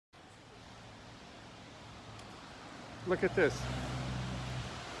Look at this.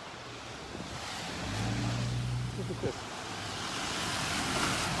 Look at this.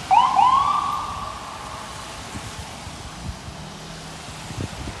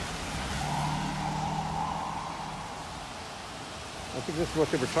 I think this is what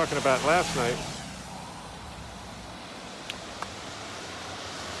they were talking about last night.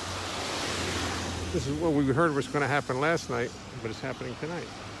 This is what we heard was going to happen last night, but it's happening tonight.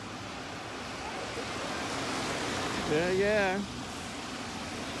 Yeah, yeah.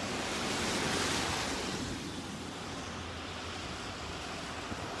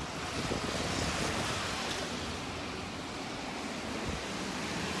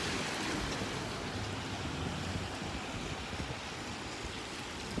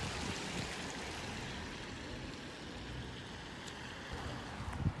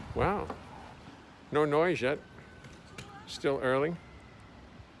 Wow. No noise yet. Still early.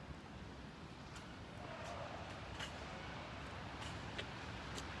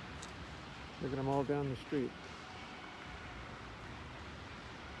 Look at them all down the street.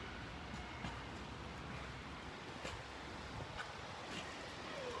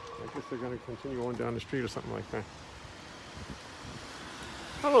 I guess they're going to continue on down the street or something like that.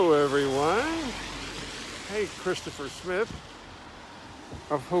 Hello, everyone. Hey, Christopher Smith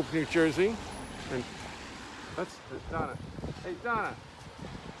of Hope, New Jersey. And that's Donna. Hey, Donna,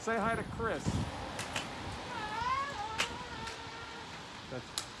 say hi to Chris.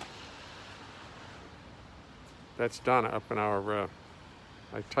 That's Donna up in our,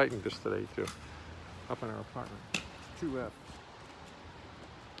 I tightened this today too, up in our apartment, 2F.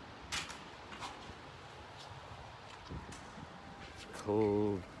 It's a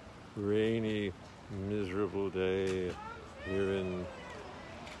cold, rainy, miserable day here in,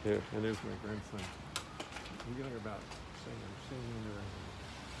 here, and there's my grandson. I'm getting about saying I'm singing into right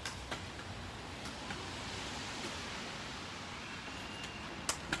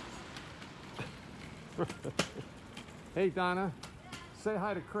now. Hey, Donna, say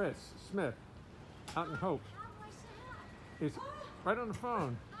hi to Chris Smith out in Hope. He's right on the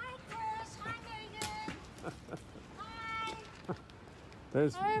phone. Hi, Chris. Hi, Megan. Hi.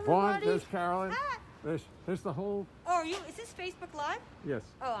 There's Vaughn, there's Carolyn. Hi. There's the whole... Oh, are you? Is this Facebook Live? Yes.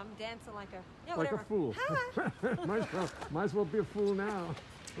 Oh, I'm dancing like a... Yeah, like whatever. a fool. Hi. might as well be a fool now.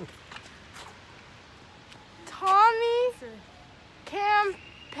 Tommy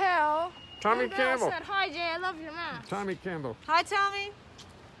Campbell. Tommy Campbell. Said, hi, Jay. I love your mask. Tommy Campbell. Hi, Tommy.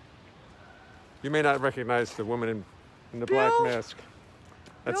 You may not recognize the woman in the black mask.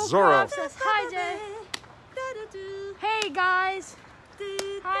 That's Bill Zorro. Says, hi, Jay. Hey, guys.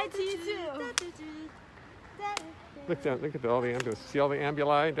 Hi to you, too. Look down. Look at all the ambulances. See all the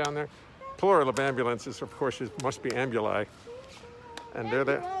ambuli down there? Plural of ambulances, of course, must be ambuli. And they're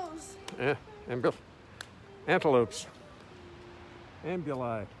there. Yeah, antelopes.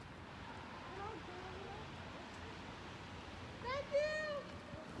 Ambuli.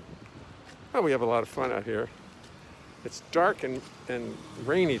 Oh, we have a lot of fun out here. It's dark and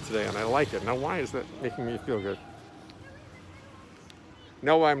rainy today, and I like it. Now, why is that making me feel good?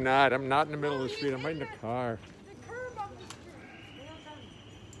 No, I'm not. I'm not in the middle of the street. I'm right in the car.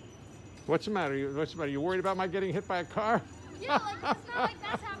 What's the matter? What's the matter? You worried about my getting hit by a car? Yeah, like, it's not like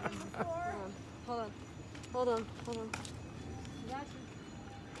that's happened before. Hold on.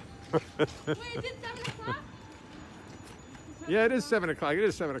 Wait, is it 7 o'clock? Yeah, it is 7 o'clock. It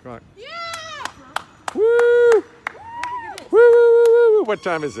is 7 o'clock. Yeah! Woo! Woo, woo, woo, woo. What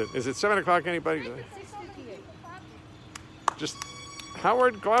time is it? Is it 7 o'clock, anybody? 6:58. Just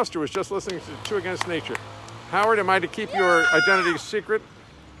Howard Gloucester was just listening to Two Against Nature. Howard, am I to keep your identity secret?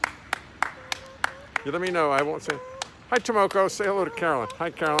 You let me know. I won't say. Hi, Tomoko. Say hello to Carolyn.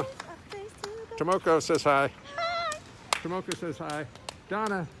 Hi, Carolyn. Tomoko says hi. Hi! Tomoko says hi.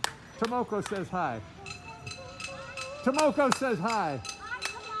 Donna, Tomoko says hi. Tomoko says hi.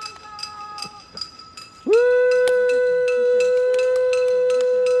 Woo!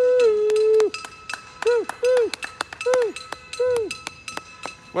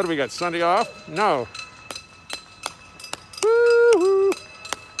 What do we got? Sunday off? No. Woo-hoo.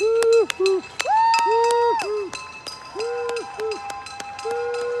 Woo-hoo. Woo-hoo. Woo-hoo.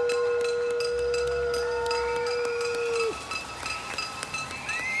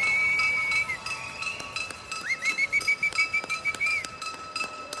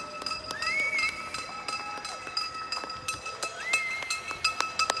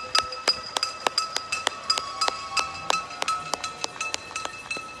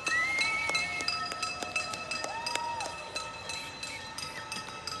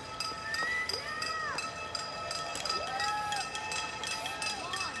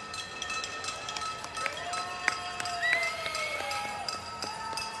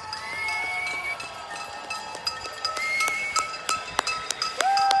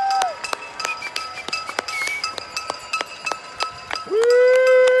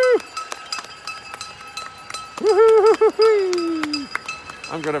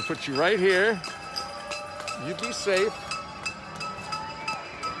 I'm gonna put you right here. You be safe.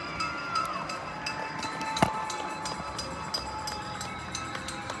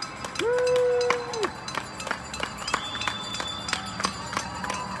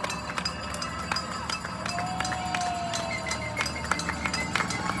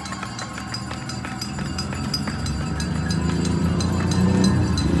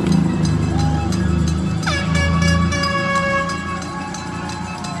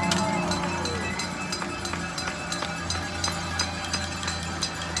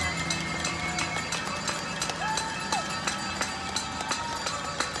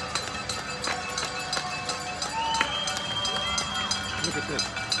 Look at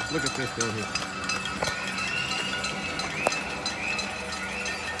this. Look at this down here.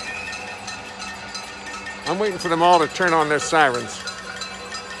 I'm waiting for them all to turn on their sirens.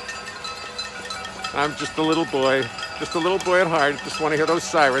 I'm just a little boy at heart. Just want to hear those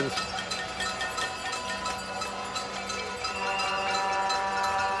sirens.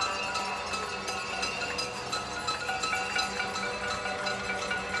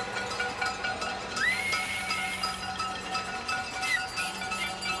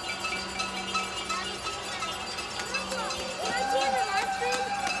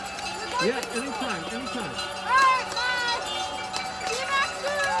 Yeah, anytime.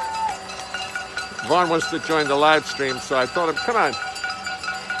 Vaughn wants to join the live stream, so I told him, come on.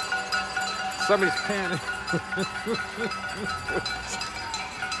 Somebody's panicking.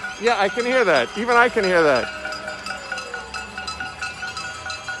 Yeah, I can hear that. Even I can hear that.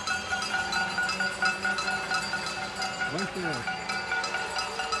 Right there.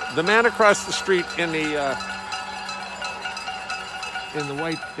 The man across the street in the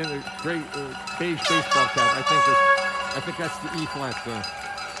gray beige baseball cap, I think that's the E flat zone.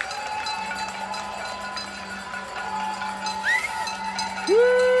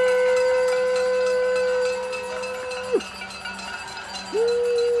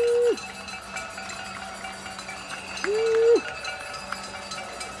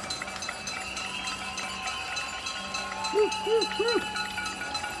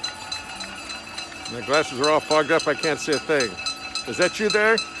 My glasses are all fogged up. I can't see a thing. Is that you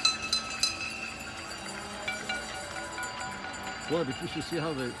there? Boy, but you should see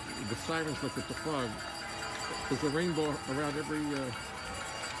how the sirens look at the fog. There's a rainbow around every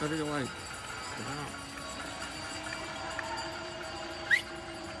light. Wow.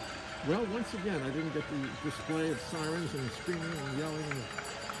 Well, once again, I didn't get the display of sirens and screaming and yelling and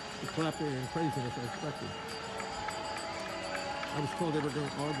the clapping and craziness I expected. I was told they were going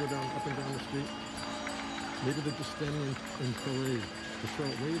to all go down up and down the street. Maybe they're just standing in parade to show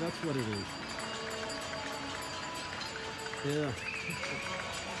it. Maybe that's what it is. Yeah.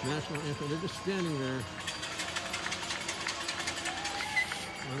 National anthem. They're just standing there.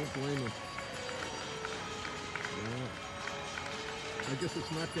 I don't blame them. Yeah. I guess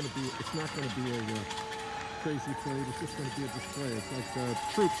it's not going to be a crazy parade. It's just going to be a display. It's like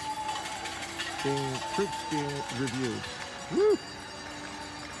troops being reviewed. Woo!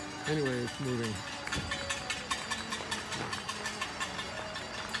 Anyway, it's moving.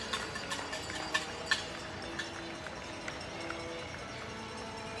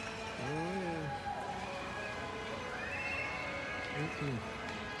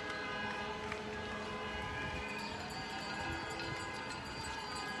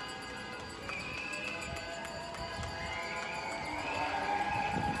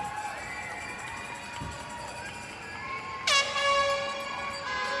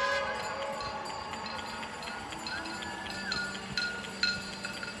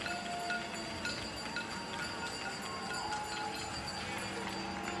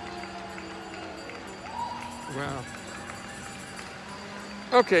 Wow.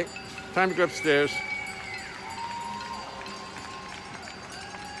 Okay, time to go upstairs.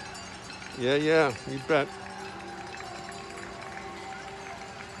 Yeah, you bet.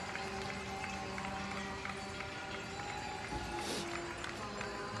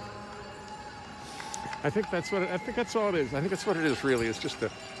 I think that's all it is. I think that's what it is really. It's just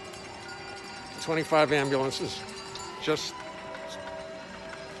a 25 ambulances just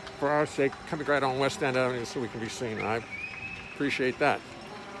for our sake coming right on West End Avenue so we can be seen. I appreciate that.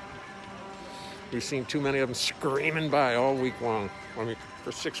 We've seen too many of them screaming by all week long. I mean,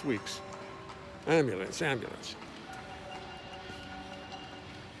 for 6 weeks. Ambulance.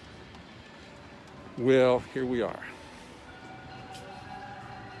 Well, here we are.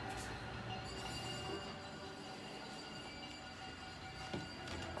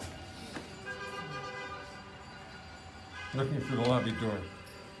 Looking through the lobby door.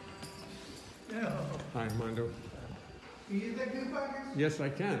 Yeah. Hi, Armando. Can you use that goo package? Yes, I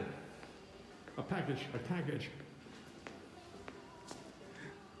can. A package.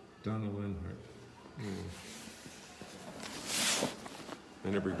 Donna Leonhart. I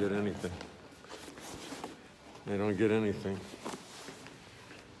never get anything. I don't get anything.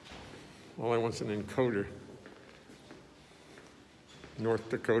 All I want's an encoder. North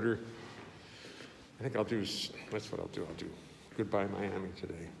Dakota. I think that's what I'll do. I'll do Goodbye Miami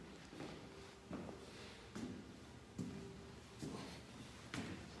today.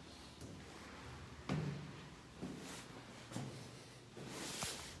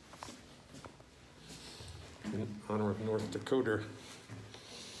 In honor of North Dakota.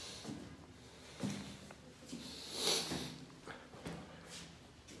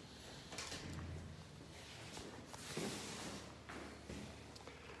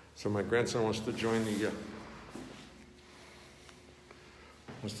 So my grandson wants to join the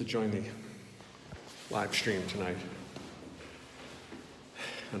live stream tonight,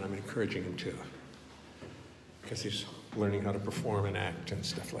 and I'm encouraging him to, because he's learning how to perform and act and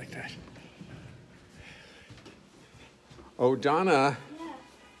stuff like that. Oh, Donna. Yeah.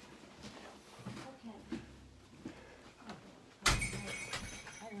 Okay.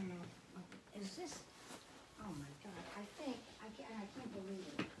 I don't know. Is this? Oh my God! I can't believe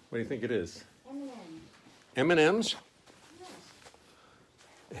it. What do you think it is? M&M. M&M's? Yes.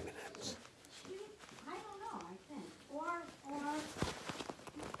 M&M's. Sweet? I don't know. I think or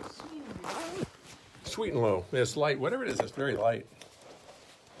sweet. Sweet and low. It's light. Whatever it is, it's very light.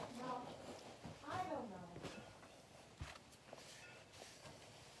 Well, I don't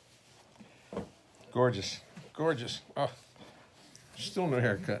know. Gorgeous. Gorgeous. Oh, still no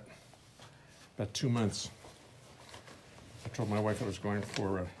haircut. About 2 months. I told my wife I was going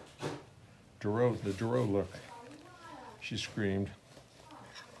for the Duro look. She screamed.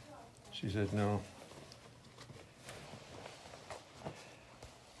 She said no.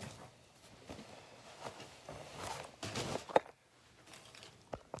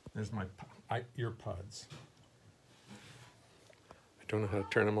 There's my ear pods. I don't know how to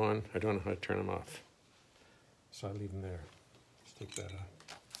turn them on. I don't know how to turn them off. So I leave them there. Let's take that off.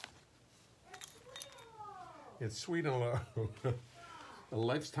 It's Sweet and Low. A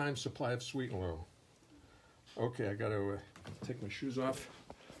lifetime supply of Sweet and Low. Okay, I gotta take my shoes off.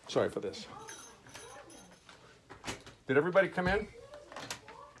 Sorry for this. Did everybody come in?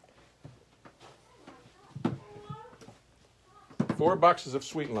 Four boxes of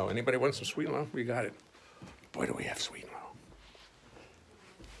Sweet and Low. Anybody want some Sweet and Low? We got it. Boy, do we have Sweet and Low.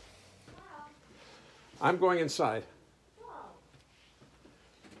 I'm going inside.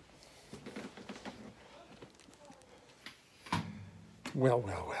 Well,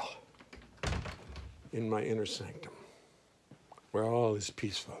 well, well. In my inner sanctum, where all is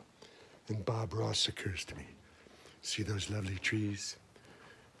peaceful, and Bob Ross occurs to me. See those lovely trees?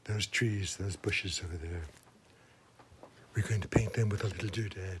 Those trees, those bushes over there. We're going to paint them with a little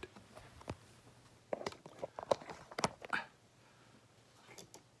doodad.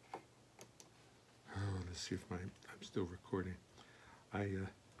 Oh, let's see if I'm still recording.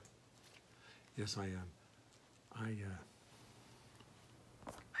 Yes, I am.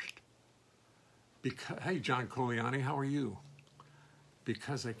 Because, hey, John Coliani, how are you?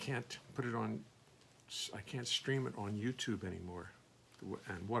 Because I can't put it on, I can't stream it on YouTube anymore.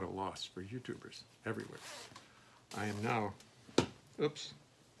 And what a loss for YouTubers everywhere. I am now, I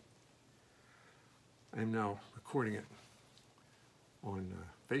am now recording it on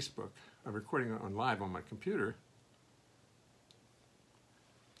Facebook. I'm recording it on live on my computer.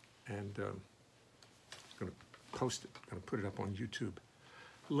 And I'm going to post it, I'm going to put it up on YouTube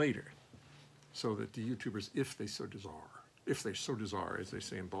later. So that the YouTubers, if they so desire, as they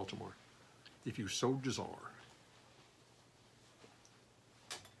say in Baltimore, if you so desire.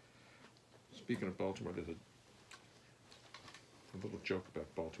 Speaking of Baltimore, there's a little joke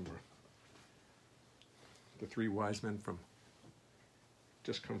about Baltimore. The three wise men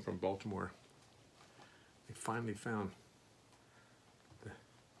just come from Baltimore. They finally found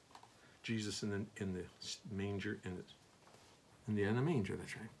Jesus in the manger, in the manger,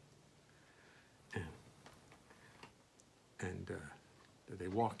 that's right. And they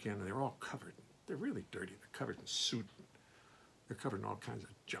walk in, and they're all covered. They're really dirty. They're covered in soot. They're covered in all kinds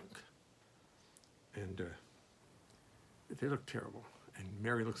of junk. And they look terrible. And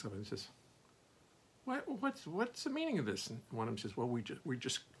Mary looks up and says, "What's the meaning of this?" And one of them says, "Well, we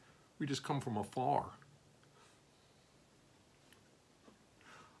just come from afar.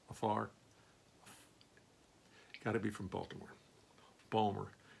 Afar. Got to be from Baltimore.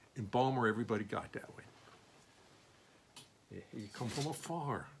 Balmer. In Balmer, everybody got that way. You come from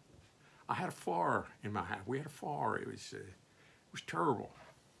afar. I had a fire in my house. We had a fire. It was terrible.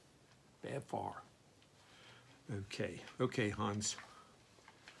 Bad fire. Okay, Hans.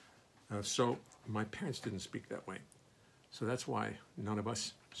 So my parents didn't speak that way. So that's why none of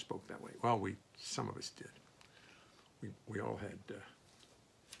us spoke that way. Well, some of us did. We all had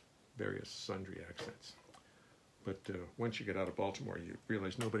various sundry accents. But once you get out of Baltimore, you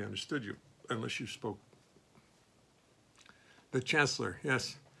realize nobody understood you unless you spoke. The Chancellor,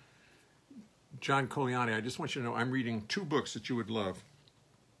 yes. John Coliani, I just want you to know I'm reading 2 books that you would love.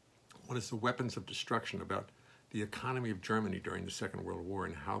 One is The Weapons of Destruction, about the economy of Germany during the Second World War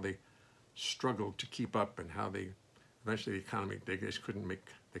and how they struggled to keep up, and how they eventually the economy they just couldn't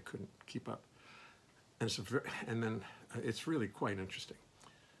keep up. And then it's really quite interesting.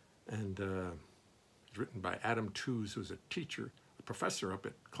 And it's written by Adam Tooze, who's a teacher, a professor up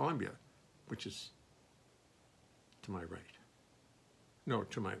at Columbia, which is to my right. No,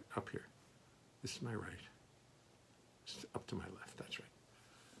 up here. This is my right. It's up to my left, that's right.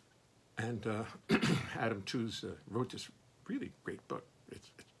 And Adam Tooze wrote this really great book.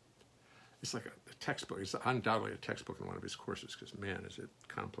 It's like a textbook. It's undoubtedly a textbook in one of his courses, because, man, is it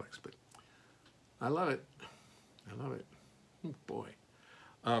complex. But I love it. Oh, boy.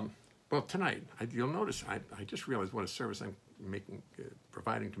 Well, tonight, you'll notice I just realized what a service I'm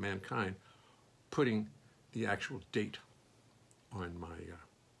providing to mankind, putting the actual date on my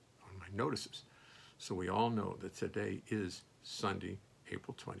notices. So we all know that today is Sunday,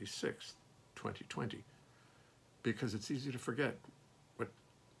 April 26th, 2020, because it's easy to forget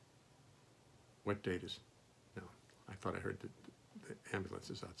what date is. No, I thought I heard the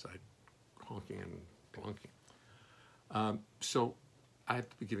ambulances outside honking and blonking. So I have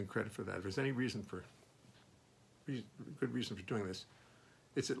to be giving credit for that. If there's any good reason for doing this,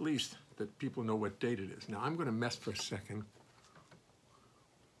 it's at least that people know what date it is. Now, I'm going to mess for a second.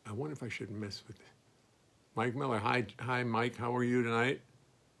 I wonder if I should mess with it. Mike Miller, hi, Mike. How are you tonight?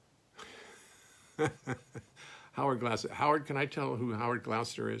 Howard Gloucester. Howard, can I tell who Howard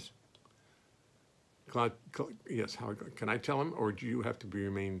Gloucester is? Yes, Howard. Can I tell him, or do you have to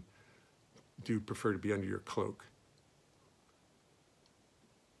do you prefer to be under your cloak?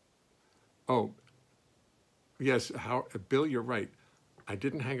 Oh, yes, Bill, you're right. I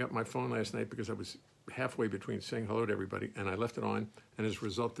didn't hang up my phone last night because I was halfway between saying hello to everybody, and I left it on, and as a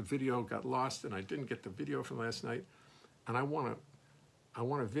result, the video got lost, and I didn't get the video from last night, and I want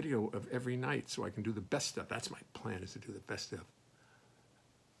a video of every night so I can do the best stuff. That's my plan, is to do the best stuff.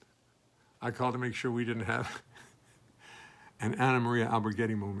 I called to make sure we didn't have an Anna Maria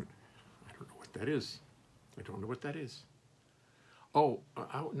Alberghetti moment. I don't know what that is. Oh,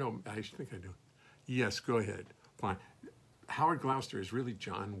 no, I think I do. Yes, go ahead. Fine. Howard Gloucester is really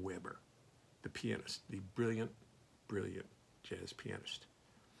John Weber, the pianist, the brilliant, brilliant jazz pianist,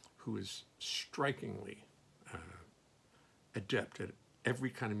 who is strikingly adept at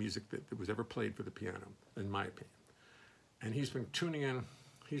every kind of music that was ever played for the piano, in my opinion. And he's been tuning in.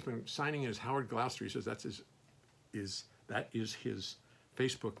 He's been signing in as Howard Gloucester. He says that is his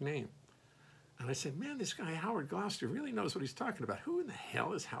Facebook name. And I said, man, this guy Howard Gloucester really knows what he's talking about. Who in the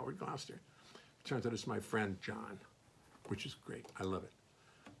hell is Howard Gloucester? It turns out it's my friend John, which is great. I love it.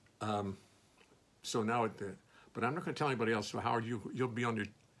 So now, but I'm not going to tell anybody else. So Howard, you'll be on your.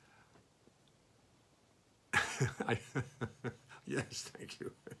 Yes, thank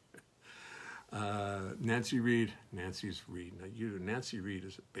you. Nancy Reed. Nancy's Reed. Now, Nancy Reed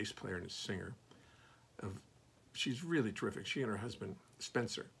is a bass player and a singer. She's really terrific. She and her husband,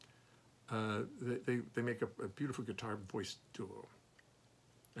 Spencer, they make a beautiful guitar voice duo.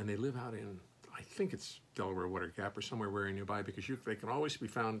 And they live out in, I think it's Delaware Water Gap or somewhere very nearby, because they can always be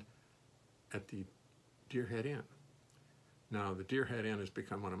found at the Deer Head Inn. Now, the Deer Head Inn has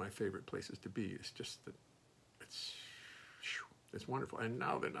become one of my favorite places to be. It's just that it's wonderful. And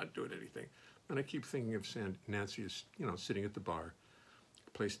now they're not doing anything. And I keep thinking of Nancy is, sitting at the bar.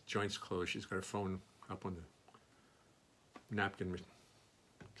 The place, joint's closed. She's got her phone up on the napkin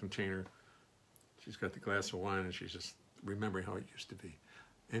container. She's got the glass of wine, and she's just remembering how it used to be.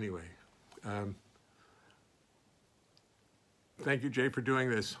 Anyway, thank you, Jay, for doing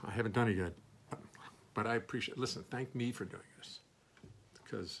this. I haven't done it yet, but I appreciate it. Listen, thank me for doing this,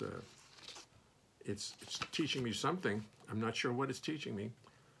 because it's teaching me something. I'm not sure what it's teaching me.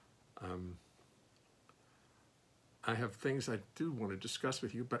 I have things I do want to discuss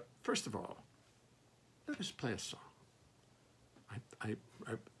with you, but first of all, let us play a song. I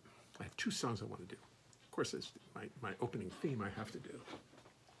have 2 songs I want to do. Of course, it's my opening theme I have to do.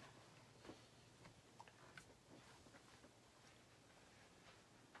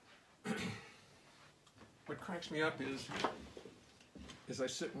 What cracks me up as I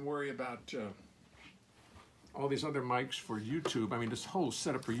sit and worry about all these other mics for YouTube. I mean, this whole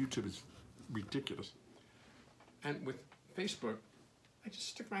setup for YouTube is ridiculous. And with Facebook, I just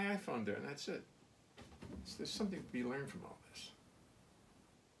stick my iPhone there and that's it. There's something to be learned from all this.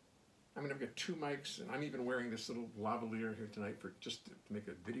 I mean, I've got 2 mics, and I'm even wearing this little lavalier here tonight for just to make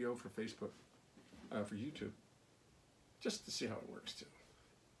a video for Facebook, for YouTube, just to see how it works too.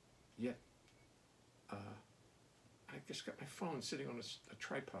 Yet, I just got my phone sitting on a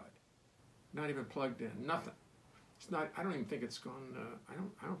tripod, not even plugged in, nothing. It's not. I don't even think it's gone. I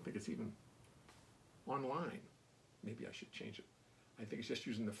don't think it's even online. Maybe I should change it. I think it's just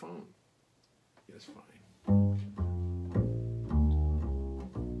using the phone. It's fine.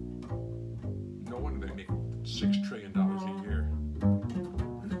 No wonder they make $6 trillion a year.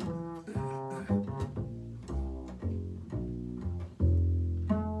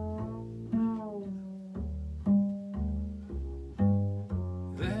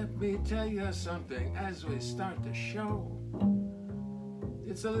 Let me tell you something as we start the show.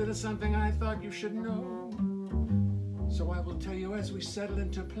 It's a little something I thought you should know. So I will tell you as we settle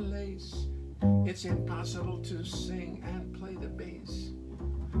into place. It's impossible to sing and play the bass.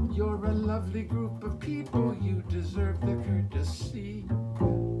 You're a lovely group of people, you deserve the courtesy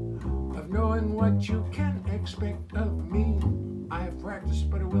of knowing what you can expect of me. I have practiced,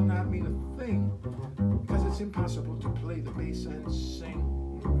 but it will not mean a thing, because it's impossible to play the bass and sing.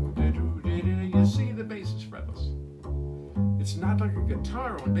 You see the bass is fretless. It's not like a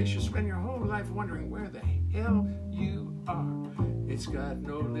guitar on bass. You spend your whole life wondering where the hell you are. It's got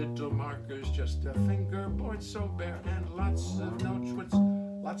no little markers, just a fingerboard so bare, and lots of notes,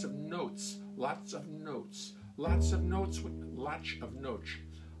 lots of notes, lots of notes, lots of notes,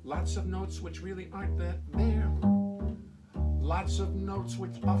 lots of notes which really aren't that there, lots of notes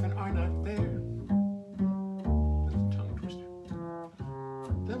which often are not there. That's a tongue twister.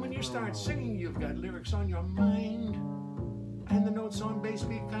 Then when you start singing, you've got lyrics on your mind, and the notes on bass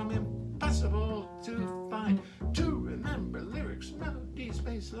become impossible to find. To remember lyrics, melodies,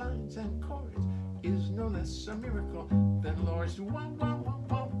 bass lines, and chords is no less a miracle than Lord's wah, wah, wah,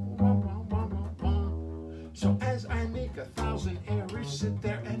 wah, wah, wah, wah, wah, wah. So as I make 1,000 errors, sit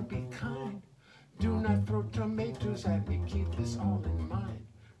there and be kind. Do not throw tomatoes at me, keep this all in mind.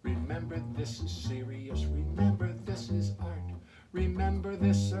 Remember this is serious, remember this is art. Remember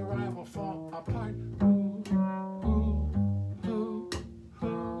this or I will fall apart. Ooh, ooh.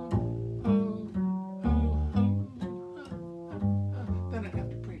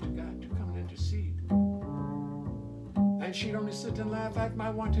 And she'd only sit and laugh at my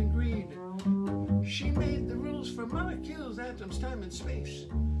wanton greed. She made the rules for molecules, atoms, time, and space.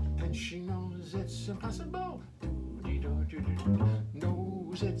 And she knows it's impossible. Knows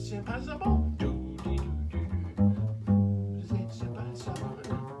it's impossible. Knows it's impossible.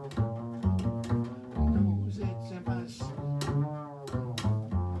 Knows it's impossible.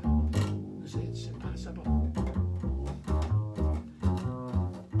 Knows it's impossible.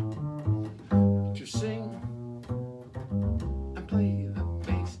 To sing. Play the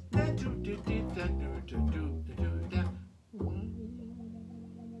bass.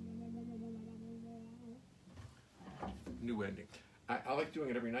 New ending. I like doing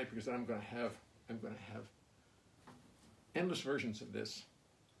it every night because then I'm going to have endless versions of this.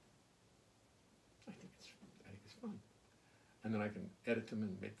 I think it's fun, and then I can edit them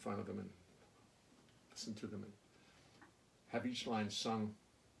and make fun of them and listen to them and have each line sung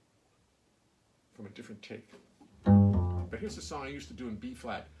from a different take. But here's a song I used to do in B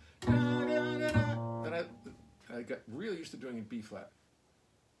flat. That I got really used to doing in B flat.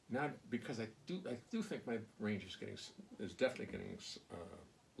 Now, because I do think my range is definitely getting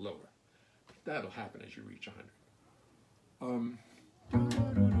lower. That'll happen as you reach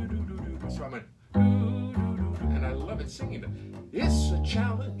 100. So I went, and I love it singing it. It's a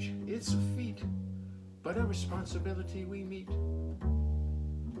challenge, it's a feat, but a responsibility we meet.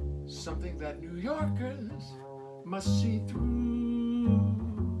 Something that New Yorkers must see through.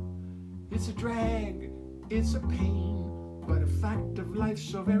 It's a drag, it's a pain, but a fact of life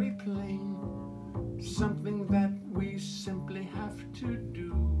so very plain. Something that we simply have to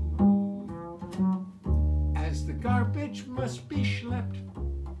do. As the garbage must be schlepped,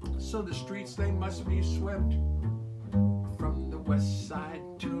 so the streets they must be swept. From the west side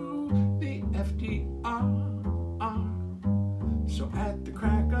to the FDR. So at the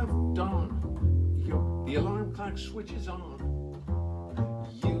crack of dawn, the alarm clock switches on.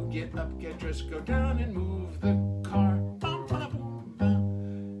 You get up, get dressed, go down and move the car. Bum, ba, boom,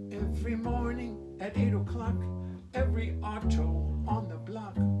 ba. Every morning at 8 o'clock, every auto on the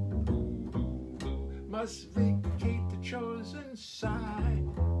block must vacate the chosen side.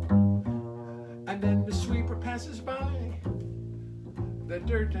 And then the sweeper passes by, the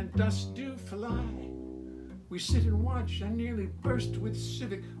dirt and dust do fly. We sit and watch and nearly burst with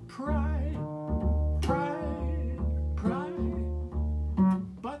civic pride. Pride, pride.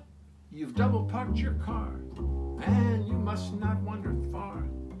 But you've double parked your car, and you must not wander far.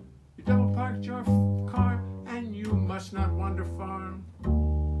 You double parked your car, and you must not wander far.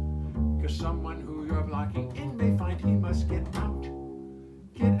 'Cause someone who you're blocking in may find he must get out.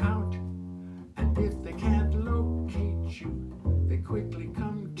 Get out. And if they can't locate you, they quickly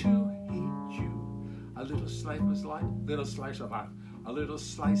come to hate you. A little slice of life, a little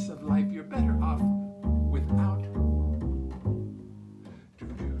slice of life you're better off without.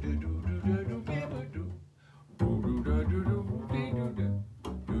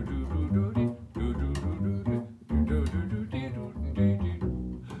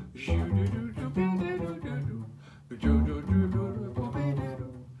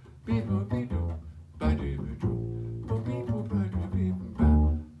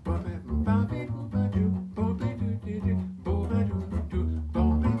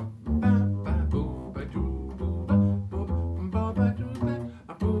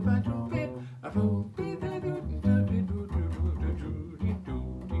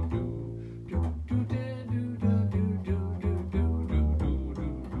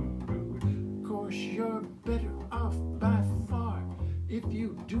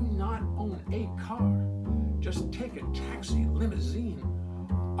 Just take a taxi, limousine,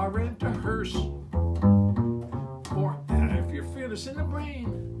 or rent a hearse. Or if you're fearless in the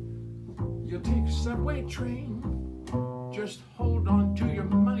brain, you'll take a subway train. Just hold on to your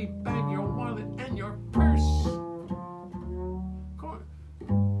money bag, your wallet, and your purse.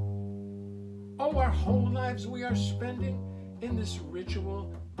 Oh, our whole lives we are spending in this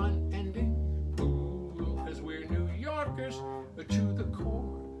ritual unending. Ooh, 'cause we're New Yorkers to the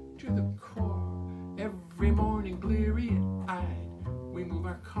core, to the core. Every morning, bleary-eyed, we move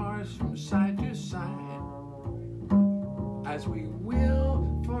our cars from side to side, as we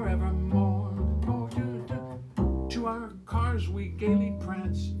will forevermore. To our cars we gaily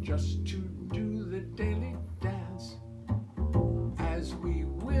prance, just to do the daily dance, as we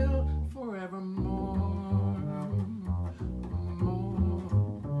will forevermore.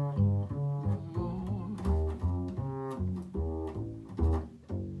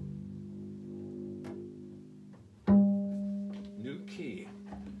 New key.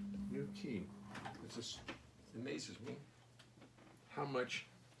 It just amazes me how much.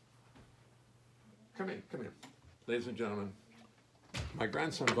 Come in. Ladies and gentlemen, my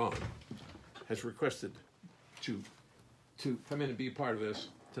grandson Vaughn has requested to come in and be a part of this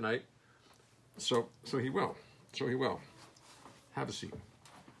tonight. So he will. Have a seat.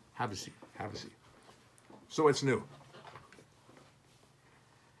 So it's new.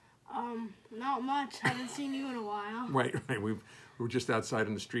 Not much. Haven't seen you in a while. Right. We were just outside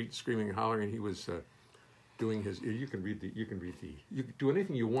in the street screaming and hollering, and he was doing his. You can do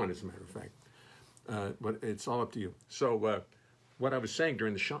anything you want, as a matter of fact. But it's all up to you. So what I was saying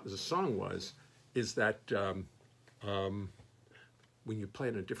during the song is that when you play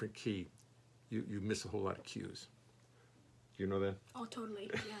in a different key, you miss a whole lot of cues. Do you know that? Oh, totally.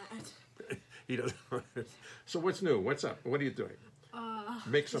 Yeah. He doesn't. So what's new? What's up? What are you doing?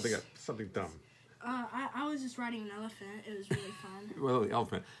 Make something up. Something dumb. I was just riding an elephant. It was really fun. Well, the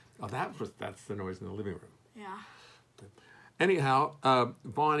elephant. Oh, that's the noise in the living room. Yeah. Anyhow,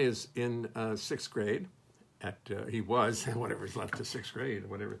 Vaughn is in 6th grade. He was, whatever's left to 6th grade,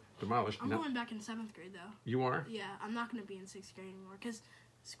 whatever, demolished. I'm going back in 7th grade, though. You are? Yeah, I'm not going to be in 6th grade anymore, because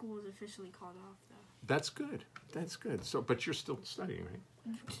school is officially called off, though. That's good. So, but you're still studying, right?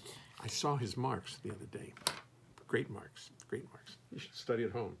 I saw his marks the other day. Great marks. You should study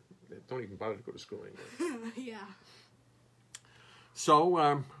at home. Don't even bother to go to school anymore. Yeah.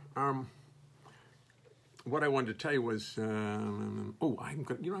 So, what I wanted to tell you was, I'm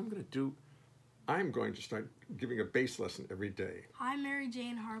going to start giving a bass lesson every day. Hi, Mary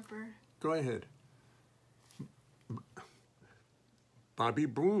Jane Harper. Go ahead. Bobby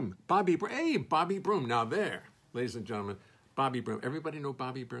Broom. Hey, Bobby Broom. Now there, ladies and gentlemen, Bobby Broom. Everybody know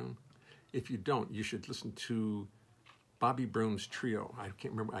Bobby Broom? If you don't, you should listen to Bobby Broom's trio. I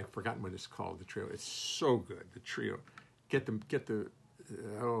can't remember. I've forgotten what it's called, the trio. It's so good, the trio.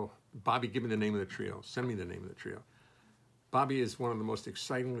 Bobby, give me the name of the trio. Send me the name of the trio. Bobby is one of the most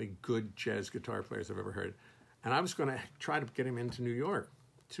excitingly good jazz guitar players I've ever heard. And I was going to try to get him into New York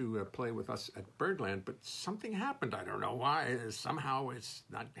to play with us at Birdland, but something happened. I don't know why. Somehow it's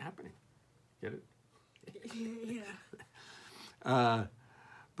not happening. Get it? Yeah.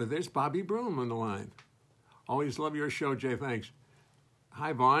 But there's Bobby Broom on the line. Always love your show, Jay. Thanks.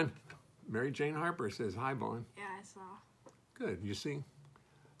 Hi, Vaughn. Mary Jane Harper says, hi, Vaughn. Yeah, I saw. Good, you see?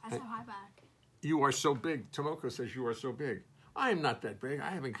 I saw hi back. You are so big. Tomoko says you are so big. I am not that big. I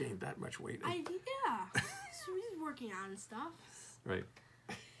haven't gained that much weight. Yeah. So he's working out and stuff. Right.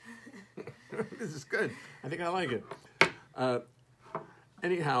 This is good. I think I like it.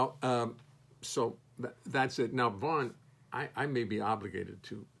 Anyhow, so that's it. Now, Vaughn, I may be obligated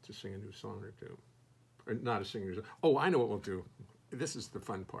to sing a new song or two. Or not a singer. Oh, I know what we'll do. This is the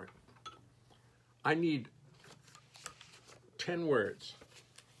fun part. I need 10 words.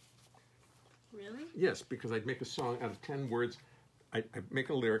 Really? Yes, because I'd make a song out of 10 words. I'd make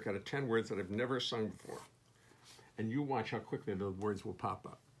a lyric out of 10 words that I've never sung before. And you watch how quickly the words will pop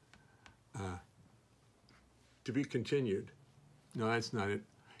up. To be continued. No, that's not it.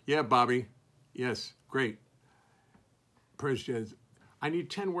 Yeah, Bobby. Yes, great. Praise Jazz. I need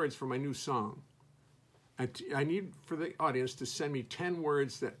 10 words for my new song. I need for the audience to send me 10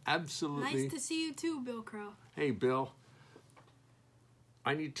 words that absolutely... Nice to see you too, Bill Crow. Hey, Bill.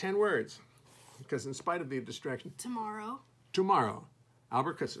 I need 10 words. Because in spite of the distraction... Tomorrow.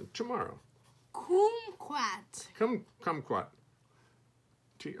 Albert Cusson. Tomorrow. Kumquat. Kumquat.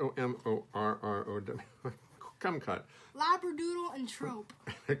 Tomorrow. Kumquat. Labradoodle and trope.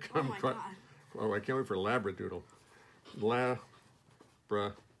 Oh my God. Oh, I can't wait for Labradoodle. Labradoodle.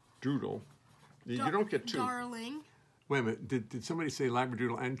 You don't get two. Darling. Wait a minute. Did somebody say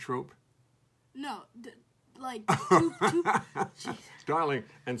Labradoodle and trope? No. Like, two. Darling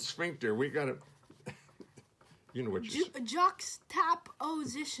and sphincter. We got to... You know what you say.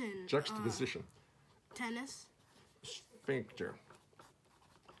 Juxtaposition. Juxtaposition. Tennis. Sphincter.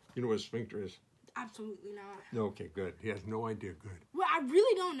 You know what a sphincter is? Absolutely not. No, okay, good. He has no idea. Good. Well, I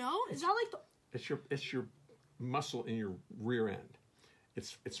really don't know. Is that like the... It's your muscle in your rear end.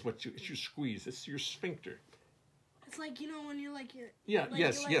 It's your squeeze. It's your sphincter. It's like, you know, when you're like... Yeah, like,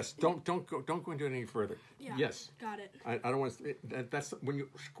 yes, like, yes. Don't go into it any further. Yeah, yes. Got it. I don't want to... That's when you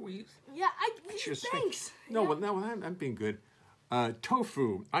squeeze. Yeah, Thanks. Yeah. No, I'm being good.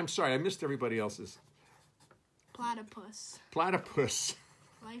 Tofu. I'm sorry, I missed everybody else's. Platypus. Platypus.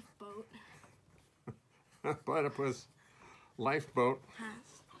 Lifeboat. Platypus. Lifeboat.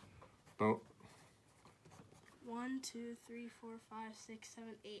 Has. Boat. 1, 2, 3, 4, 5, 6,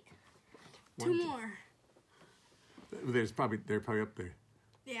 7, 8. One, Two two. more. They're probably up there.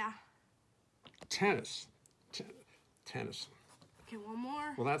 Yeah. Tennis. Tennis. Okay, one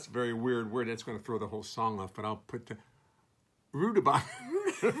more. Well, that's a very weird word. That's going to throw the whole song off, but I'll put the... Rutabaga.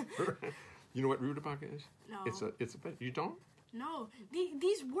 You know what rutabaga is? No. It's a... You don't? No.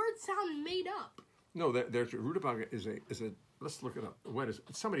 These words sound made up. No, there's... Rutabaga is a... Let's look it up. What is it?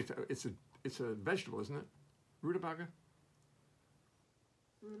 It's a vegetable, isn't it? Rutabaga?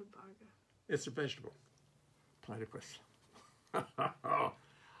 Rutabaga. It's a vegetable. Platypus.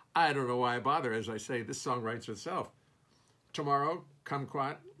 I don't know why I bother. As I say, this song writes itself. Tomorrow,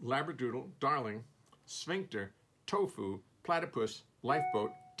 kumquat, labradoodle, darling, sphincter, tofu, platypus,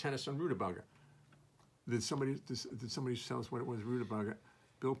 lifeboat, tennis, and rutabaga. Did somebody tell us what it was? Rutabaga.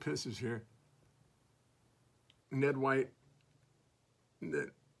 Bill Piss is here. Ned White.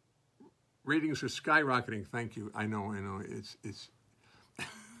 Ratings are skyrocketing. Thank you. I know. It's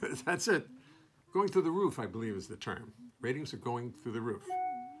that's it. Going through the roof, I believe, is the term. Ratings are going through the roof.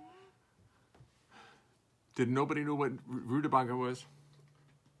 Did nobody know what rutabaga was?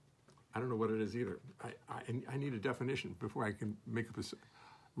 I don't know what it is either. I need a definition before I can make up a...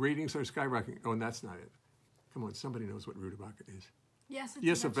 Ratings are skyrocketing. Oh, and that's not it. Come on, somebody knows what rutabaga is. Yes,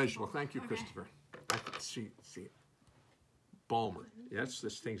 Yes, a vegetable. Thank you, Christopher. I can see it. Balmer. Yes,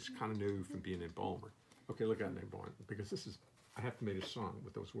 this thing's kind of new from being in Balmer. Okay, look at that, Vaughn, because this is... I have to make a song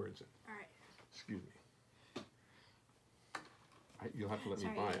with those words in. All right. Excuse me. You'll have to let me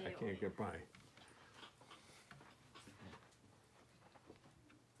Sorry, by. yeah, I can't get by.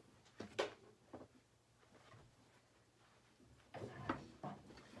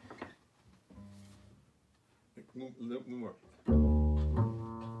 Move more.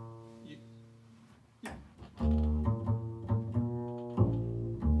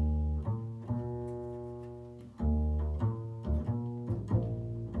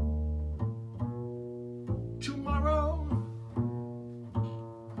 Tomorrow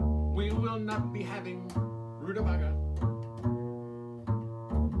we will not be having rutabaga.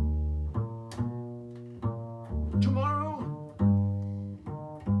 Tomorrow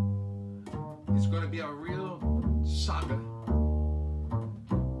is going to be a real saga.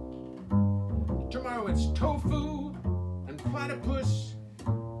 Tomorrow it's tofu and platypus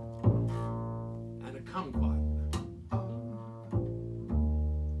and a kumquat.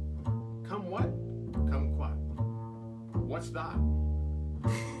 Come what? Kumquat. What's that?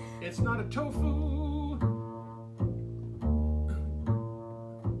 It's not a tofu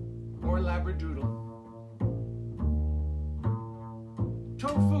or labradoodle.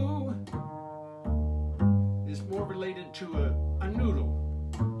 Tofu is more related to a noodle,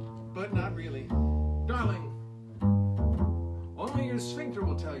 but not really. Darling, only your sphincter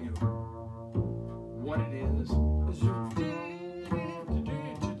will tell you what it is.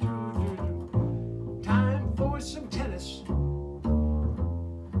 Time for some tennis.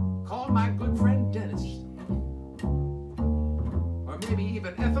 Call my good friend Dennis. Or maybe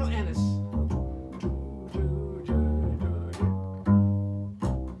even Ethel Ennis.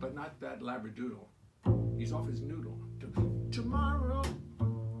 But not that labradoodle. He's off his noodle. Tomorrow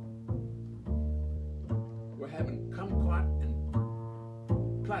we're having kumquat and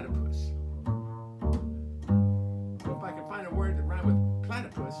platypus. Well, if I can find a word that rhymes with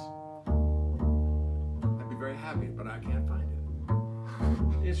platypus, I'd be very happy, but I can't find it.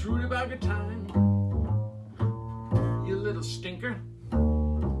 It's rutabaga time, you little stinker.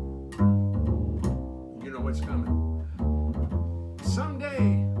 You know what's coming.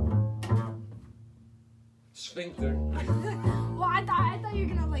 Someday, sphincter. Well, I thought you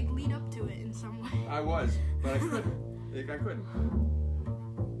were gonna like lead up to it in some way. I was, but I couldn't. I couldn't.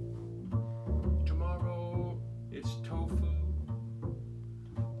 Tomorrow it's tofu,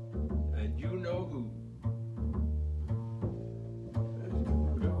 and you know who.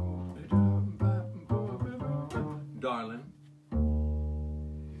 Darling.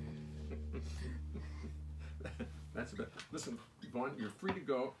 That's about. Listen, Vaughn, you're free to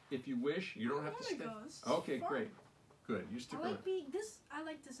go if you wish. You don't have to stay. Okay, great. Good. You stick around. I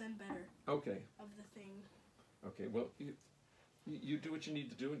like this end better. Okay. Of the thing. Okay. Well, you do what you need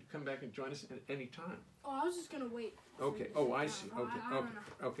to do, and come back and join us at any time. Oh, I was just gonna wait. Okay. Oh, I see. Okay. I don't Okay.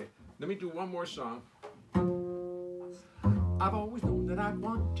 know. Okay. Let me do one more song. I've always known that I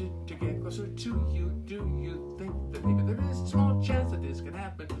wanted to get closer to you. Do you think that maybe there is a small chance that this can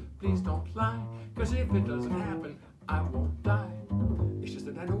happen? Please don't lie, cause if it doesn't happen, I won't die. It's just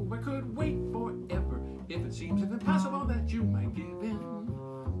that I know I could wait forever. If it seems impossible that you might give in.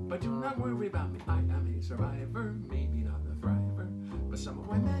 But do not worry about me, I am a survivor. Maybe not a thriver, but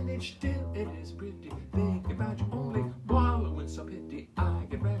somehow I manage still. It is pretty. Think about you only, wallow in some pity. I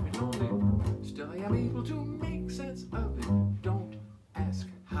get very lonely. Still I am able to make sense of it. Don't ask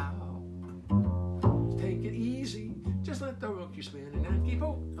how. Take it easy. Just let the rope keep spinning and keep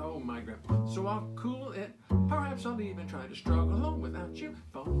hope. Oh my God. So I'll cool it. Perhaps I'll even try to struggle along without you.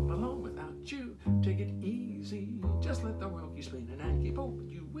 Fall along without you. Take it easy. Just let the world keep spinning and keep hope.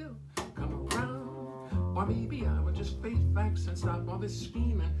 You will come around. Or maybe I will just face facts and stop all this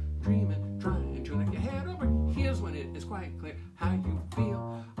scheming, dreaming, trying to knock your head over heels when it is quite clear how you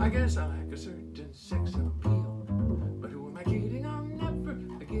feel. I guess I like a certain sex appeal. But who am I kidding? I'll never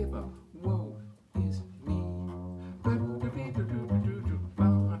give up. Woe is me.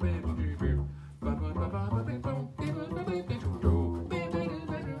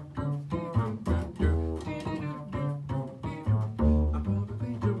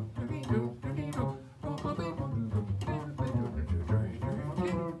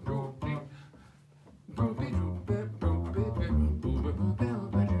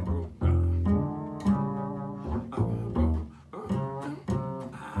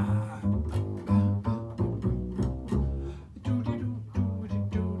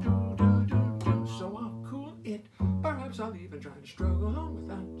 I'll even try to struggle along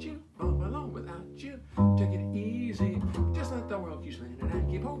without you, along without you. Take it easy, just let the world keep spinning and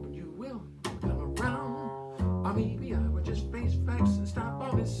keep hoping you will come around. Or maybe I would just face facts and stop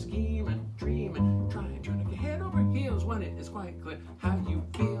all this scheming, dreaming, trying to knock your head over heels when it is quite clear how you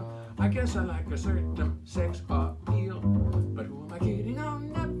feel. I guess I like a certain sex appeal. But who am I kidding? I'll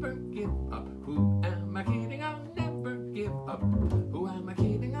never give up. Who am I kidding? I'll never give up. Who am I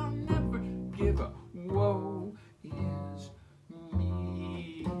kidding? I'll never give up. Whoa is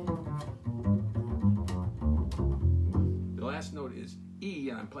me. The last note is E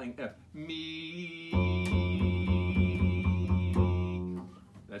and I'm playing F. Me.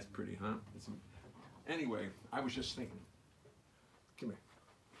 That's pretty, huh? Anyway, I was just thinking. Come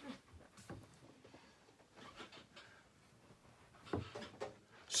here.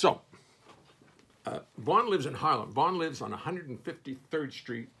 So, Vaughn lives in Harlem. Vaughn lives on 153rd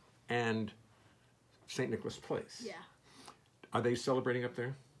Street and St. Nicholas Place. Yeah. Are they celebrating up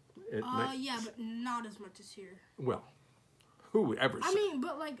there? At night? Yeah, but not as much as here. Well, who ever? I mean,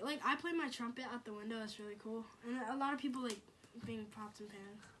 but like I play my trumpet out the window. It's really cool, and a lot of people like being pots and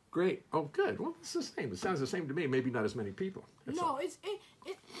pans. Great. Oh, good. Well, it's the same. It sounds the same to me. Maybe not as many people. That's No, all.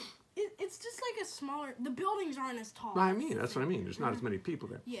 It's just like a smaller. The buildings aren't as tall. No, I mean, that's what I mean. There's not as many people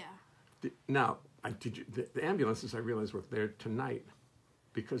there. Yeah. Now, the ambulances I realized were there tonight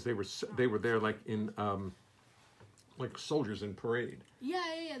because they were there like in like soldiers in parade.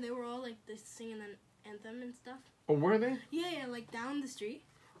 Yeah. They were all like singing an anthem and stuff. Oh, were they? Yeah, like down the street.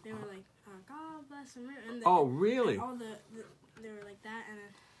 They were like, God bless America. And oh, really? And all they were like that, and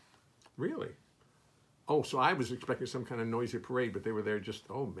then. Really? Oh, so I was expecting some kind of noisy parade, but they were there just,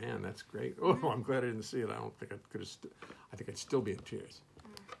 oh man, that's great. Oh, I'm glad I didn't see it. I don't think I could have, I think I'd still be in tears.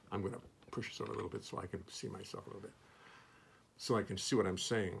 I'm going to push this over a little bit so I can see myself a little bit. So I can see what I'm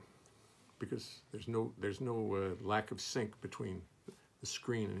saying. Because there's no lack of sync between the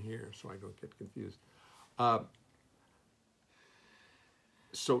screen and here, so I don't get confused.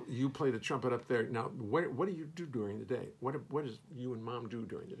 So you play the trumpet up there. Now, what do you do during the day? What does you and Mom do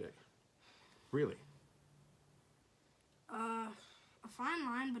during the day? Really? A fine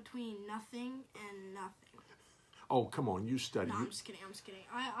line between nothing and nothing. Oh, come on, you study. No, I'm just kidding.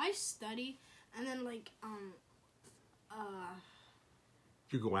 I study, and then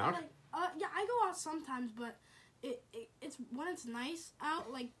you go out? Yeah, I go out sometimes, but it's when it's nice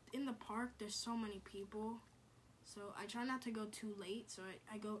out, like in the park. There's so many people, so I try not to go too late. So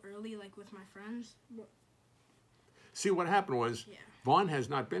I go early, like with my friends. See, what happened was Yeah. Vaughn has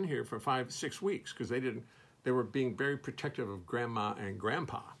not been here for 5-6 weeks because they were being very protective of Grandma and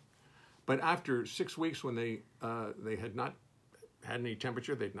Grandpa. But after 6 weeks, when they had not had any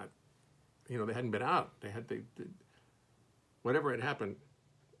temperature, they hadn't been out. Whatever had happened,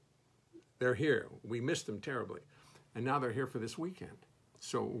 they're here. We missed them terribly, and now they're here for this weekend.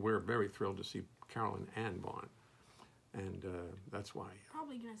 So we're very thrilled to see Carolyn and Vaughn, and that's why.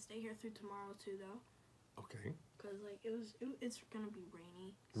 Probably gonna stay here through tomorrow too, though. Okay. Cause it's gonna be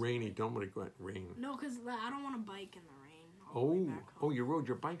rainy. Rainy. Don't want to go out in rain. No, cause I don't want to bike in the rain. All the way back home. Oh, you rode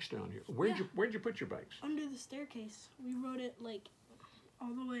your bikes down here. Where'd you put your bikes? Under the staircase. We rode it like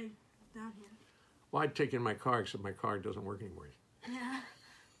all the way down here. Well, I'd take in my car, except my car doesn't work anymore. Yeah.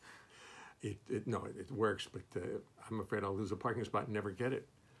 It works, but I'm afraid I'll lose a parking spot and never get it.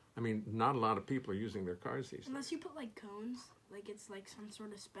 I mean, not a lot of people are using their cars these days. Unless you put like cones, like it's like some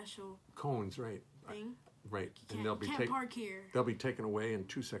sort of special cones, right? Thing. Right, and they'll be park here. They'll be taken away in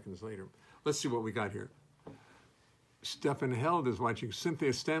 2 seconds later. Let's see what we got here. Stephen Held is watching.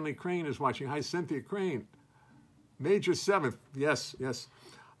 Cynthia Stanley Crane is watching. Hi, Cynthia Crane. Major 7th. Yes.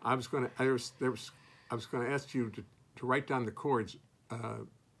 I was going to ask you to write down the chords,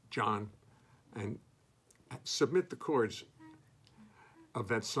 John, and submit the chords of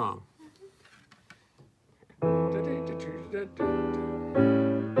that song.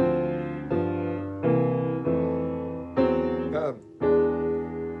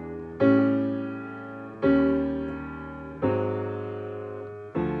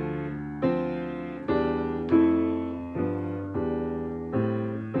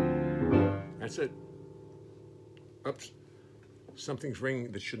 That's it. Oops. Something's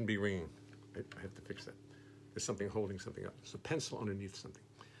ringing that shouldn't be ringing. I have to fix that. There's something holding something up. There's a pencil underneath something.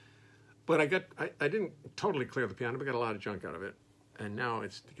 But I didn't totally clear the piano, but got a lot of junk out of it. And now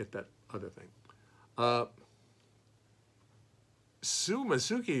it's to get that other thing. Sue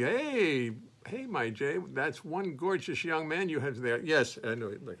Masuki, hey, my Jay, that's one gorgeous young man you have there. Yes, I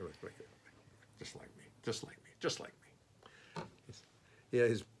know, just like me. Yeah,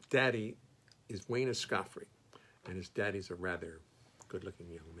 his daddy is Vaughn Escoffery, and his daddy's a rather good-looking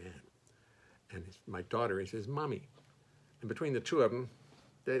young man. And my daughter is his mommy. And between the two of them,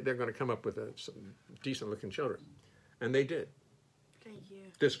 they're going to come up with some decent-looking children. And they did. Thank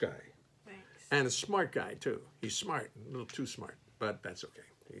you. This guy. Thanks. And a smart guy, too. He's smart, a little too smart, but that's okay.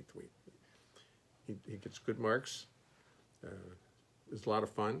 He gets good marks. It's a lot of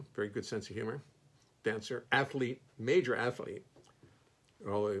fun, very good sense of humor. Dancer, athlete, major athlete.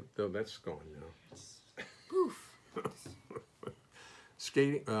 Although that's gone now. Oof.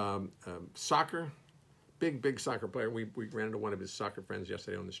 Skating, soccer, big soccer player. We ran into one of his soccer friends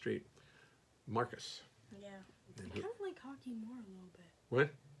yesterday on the street, Marcus. Yeah. I kind of like hockey more a little bit. What?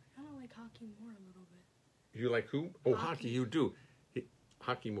 I kind of like hockey more a little bit. You like who? Oh, hockey, you do.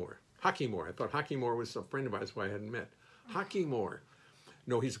 Hockey more. I thought Hockey Moore was a friend of ours who I hadn't met. Hockey Moore.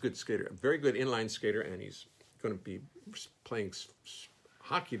 No, he's a good skater, a very good inline skater, and he's going to be playing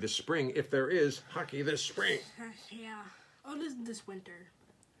hockey this spring, if there is hockey this spring. Yeah. Oh, this winter.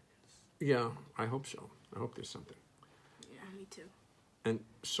 Yeah, I hope so. I hope there's something. Yeah, me too. And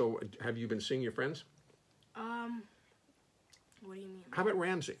so, have you been seeing your friends? What do you mean? How about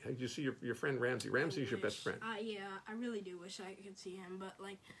Ramsey? Did you see your friend Ramsey? Ramsey's your best friend. Yeah, I really do wish I could see him, but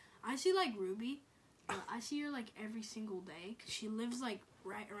like, I see like Ruby. but I see her like every single day because she lives like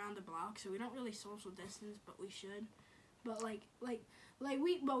right around the block, so we don't really social distance, but we should. But we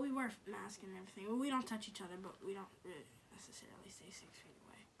wear masks and everything. Well, we don't touch each other, but we don't really necessarily stay 6 feet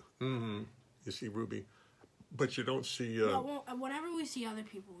away. Mm-hmm. You see Ruby, but you don't see. Well, whenever we see other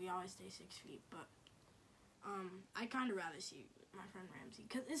people, we always stay 6 feet. But I kind of rather see my friend Ramsey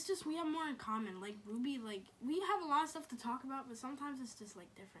because it's just we have more in common. Like Ruby, like we have a lot of stuff to talk about, but sometimes it's just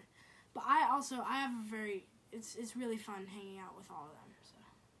like different. But I have a very it's really fun hanging out with all of them. So.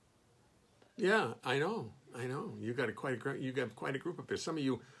 Yeah, I know. You got quite a group up there. Some of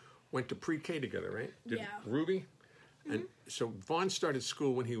you went to pre-K together, right? Yeah. Ruby, and so Vaughn started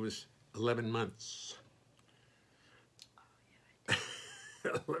school when he was 11 months. Oh,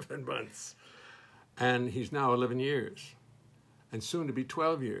 yeah, 11 months, and he's now 11 years, and soon to be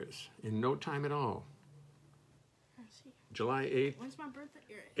 12 years in no time at all. Let's see. July 8th. When's my birthday?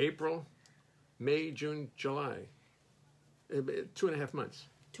 April, May, June, July. 2.5 months.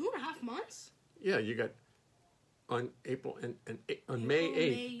 2.5 months? Yeah, you got on April and on April, May 8th,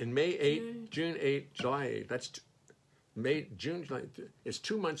 May, and May 8th, June 8th, July 8th. That's May, June, July. It's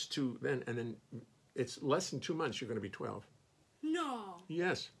 2 months to then, and then it's less than 2 months. You're going to be 12. No.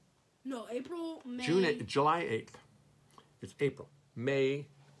 Yes. No, April, May. July 8th. It's April, May,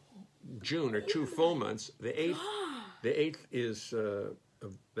 June are 2 full months. The 8th is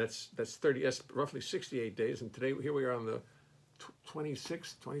that's 30. That's roughly 68 days. And today here we are on the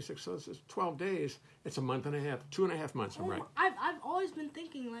 26. So it's 12 days. It's a month and a half, 2.5 months. I'm right. I've always been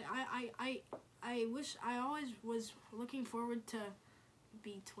thinking like I wish I always was looking forward to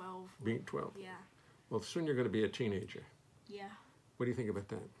be 12. Being 12. Yeah. Well, soon you're going to be a teenager. Yeah. What do you think about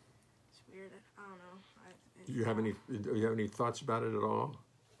that? It's weird. I don't know. Do you have any thoughts about it at all?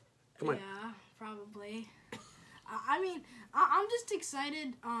 Come on. Yeah, probably. I mean, I'm just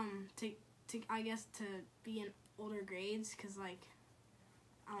excited to I guess to be in older grades because like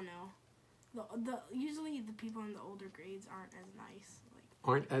I don't know. The usually the people in the older grades aren't as nice. Like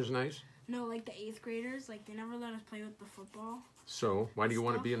Aren't as nice? No, like the 8th graders, like they never let us play with the football. So why do you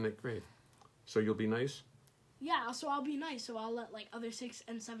want to be in that grade? So you'll be nice? Yeah, so I'll be nice. So I'll let like other 6th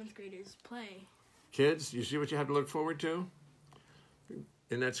and 7th graders play. Kids, you see what you have to look forward to?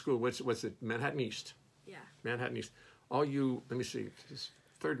 In that school, what's it? Manhattan East. Yeah. Manhattan East. All you, let me see,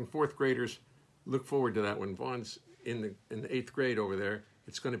 3rd and 4th graders, look forward to that when Vaughn's in the 8th grade over there.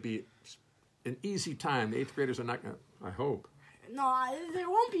 It's going to be an easy time. The 8th graders are not going to, I hope. No, there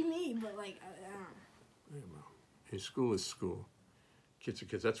won't be me, but like, I don't know. Well, hey, school is school. Kids are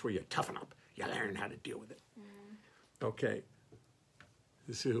kids. That's where you toughen up. You learn how to deal with it. Okay.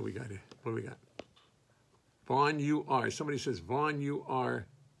 Let's see who we got here. What do we got? Vaughn, you are. Somebody says, Vaughn, you are.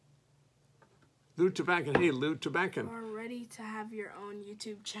 Lou Tabacan. Hey, Lou Tabacan. Are ready to have your own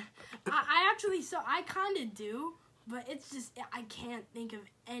YouTube channel. I actually, so I kind of do, but it's just, I can't think of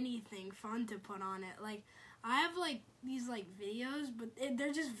anything fun to put on it. Like, I have, like, these, like, videos, but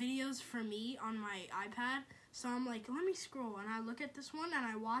they're just videos for me on my iPad. So I'm like, let me scroll, and I look at this one, and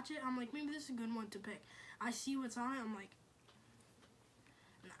I watch it. I'm like, maybe this is a good one to pick. I see what's on it. I'm like,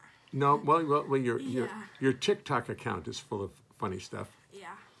 nah. No, well, your TikTok account is full of funny stuff.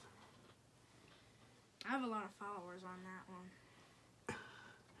 Yeah. I have a lot of followers on that one.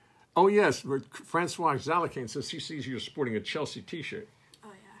 Oh, yes. Francois Zalakane says he sees you sporting a Chelsea T-shirt.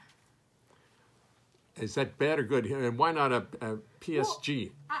 Oh, yeah. Is that bad or good? And why not a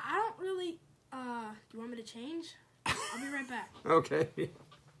PSG? Well, I don't really... do you want me to change? I'll be right back. Okay.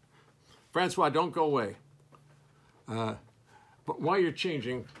 Francois, don't go away. But while you're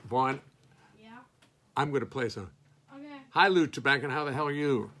changing, Vaughn, Yeah? I'm going to play some. Okay. Hi, Lou Tabacan. How the hell are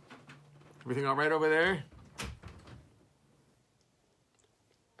you? Everything all right over there?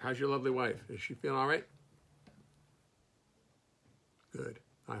 How's your lovely wife? Is she feeling all right? Good.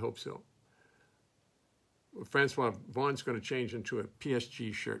 I hope so. Well, Francois, Vaughn's going to change into a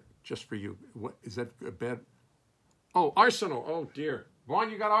PSG shirt just for you. What is that a bad? Oh, Arsenal. Oh, dear.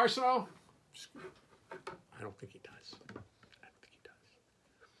 Vaughn, you got Arsenal? I don't think he does.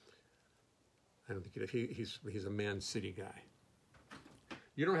 I don't think he does. He's a Man City guy.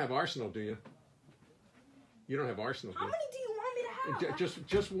 You don't have Arsenal, do you? You don't have Arsenal, do How you? many do you want me to have?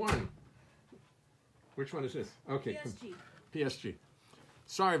 Just one. Which one is this? Okay. PSG. PSG.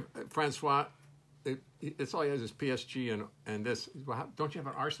 Sorry, Francois. It's all he has is PSG and this. Don't you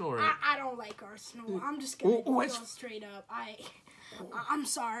have an Arsenal? Or I don't like Arsenal. I'm just going to go straight up. I'm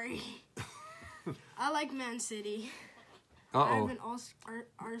sorry. I like Man City. Uh-oh. I have an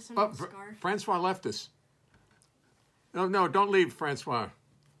Arsenal scarf. Francois left us. No, don't leave, Francois.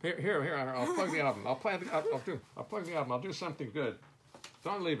 Here. I'll plug the album. I'll plug the album. I'll do something good.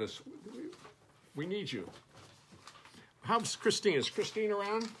 Don't leave us. We need you. How's Christine? Is Christine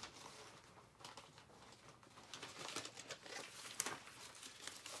around?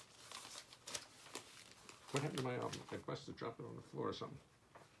 What happened to my album? I must have dropped it on the floor or something.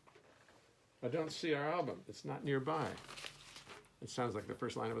 I don't see our album. It's not nearby. It sounds like the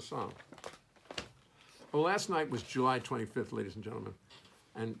first line of a song. Well, last night was July 25th, ladies and gentlemen.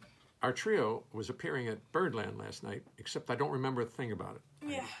 And our trio was appearing at Birdland last night, except I don't remember a thing about it.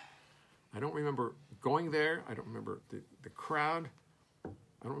 Yeah. I don't remember going there. I don't remember the crowd. I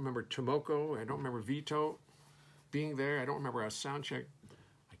don't remember Tomoko. I don't remember Vito being there. I don't remember our sound check.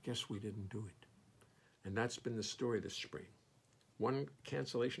 I guess we didn't do it. And that's been the story this spring. One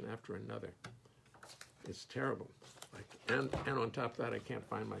cancellation after another. It's terrible. And on top of that, I can't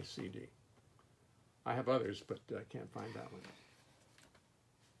find my CD. I have others, but I can't find that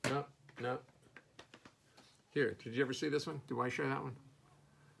one. No. Here, did you ever see this one? Do I share that one?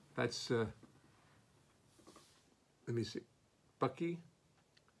 That's, let me see. Bucky.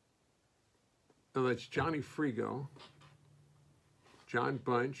 Oh, that's Johnny Frigo. John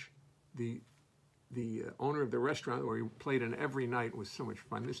Bunch, the owner of the restaurant where he played in every night. It was so much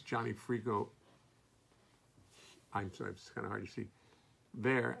fun. This Johnny Frigo, I'm sorry, it's kind of hard to see.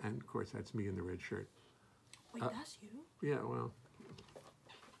 There, and of course that's me in the red shirt. Wait, that's you? Yeah, well,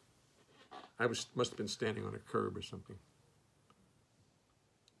 I must have been standing on a curb or something.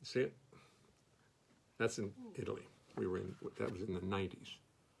 See it? That's in Italy. That was in the 90s.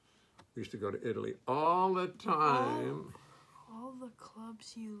 We used to go to Italy all the time. All the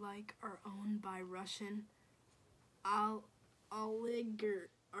clubs you like are owned by Russian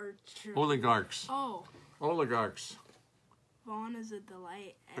Oligarchs. Oh. Oligarchs. Vaughn is a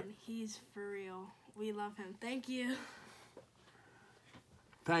delight, and he's for real. We love him. Thank you.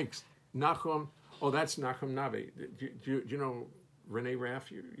 Thanks. Nachum. Oh, that's Nachum Navi. Do you know Renee Raff,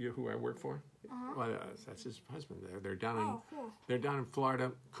 who I work for? Uh-huh. Well, that's his husband. They're down in Cool. They're down in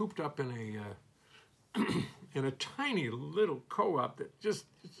Florida, cooped up in a in a tiny little co-op that just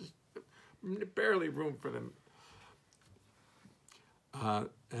barely room for them.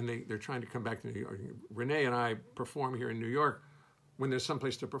 And they're trying to come back to New York. Renee and I perform here in New York when there's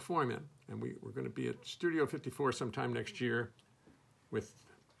someplace to perform in. And we're going to be at Studio 54 sometime next year with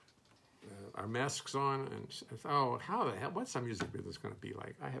our masks on. And how the hell, what's our music business going to be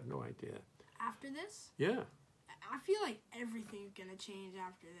like? I have no idea. After this? Yeah. I feel like everything's going to change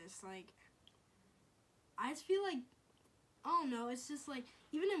after this. Like, I just feel like, I don't know, it's just like,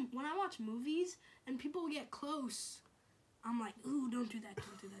 even when I watch movies and people get close, I'm like, ooh, don't do that.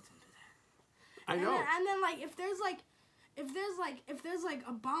 I know. And then like, if there's like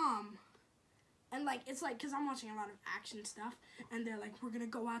a bomb, and like, it's like, cause I'm watching a lot of action stuff, and they're like, we're gonna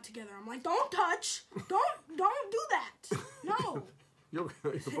go out together. I'm like, don't touch, don't do that. No. You'll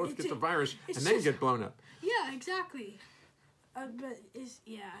both get the virus and it's then just, get blown up. Yeah, exactly. But it's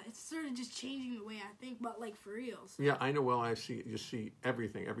sort of just changing the way I think, but like for real. So. Yeah, I know. Well, you see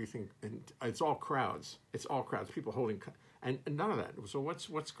everything, and it's all crowds. It's all crowds. People holding, and none of that. So what's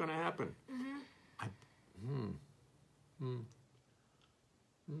going to happen?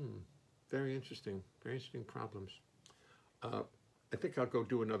 Very interesting. Very interesting problems. I think I'll go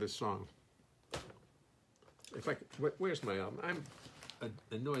do another song. If I could, where's my album? I'm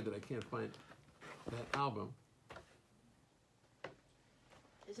annoyed that I can't find that album.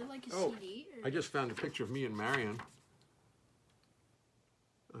 Is it like a CD? Or? I just found a picture of me and Marion.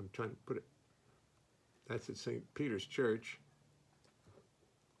 I'm trying to put it. That's at St. Peter's Church.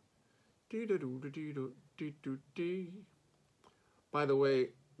 By the way,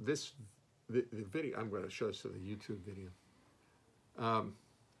 the video, I'm going to show this to the YouTube video.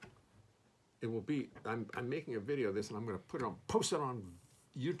 It will be, I'm making a video of this, and I'm going to post it on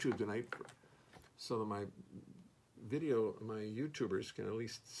YouTube tonight so that my YouTubers can at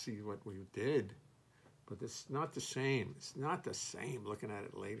least see what we did. But it's not the same. It's not the same looking at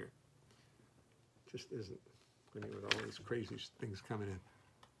it later. It just isn't. With all these crazy things coming in.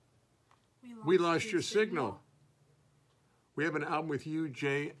 We lost your signal. We have an album with you,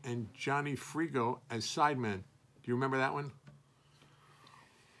 Jay, and Johnny Frigo as sidemen. Do you remember that one?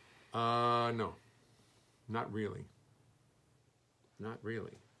 No. Not really. Not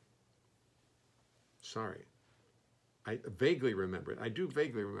really. Sorry. I vaguely remember it. I do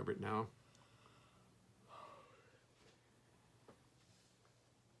vaguely remember it now.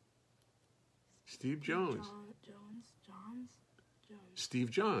 Steve Jones. Jones. Steve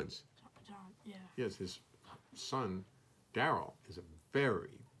Johns. John, yeah. Yes, his son, Daryl, is a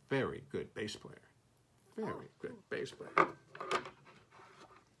very, very good bass player. Very good bass player.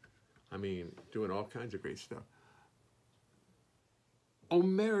 I mean, doing all kinds of great stuff. Oh,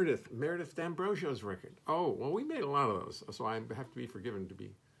 Meredith D'Ambrosio's record. Oh, well, we made a lot of those, so I have to be forgiven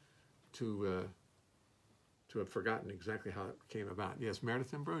to have forgotten exactly how it came about. Yes,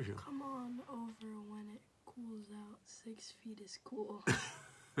 Meredith D'Ambrosio. Come on over when it cools out. 6 feet is cool.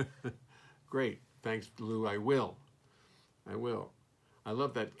 Great. Thanks, Lou. I will. I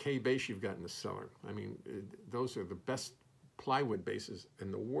love that K bass you've got in the cellar. I mean, those are the best plywood basses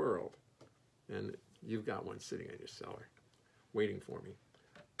in the world. And you've got one sitting in your cellar, waiting for me.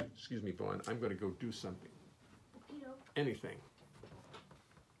 Excuse me, Vaughn. I'm going to go do something. Anything.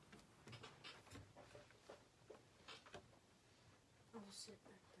 I'll sit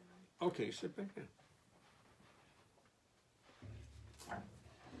back down. Okay, sit back down.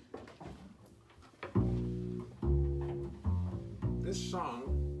 This song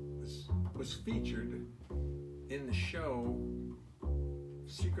was featured in the show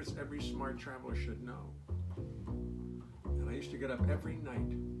Secrets Every Smart Traveler Should Know. And I used to get up every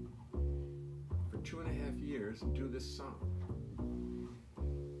night for 2.5 years and do this song.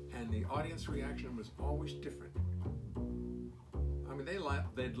 And the audience reaction was always different. I mean,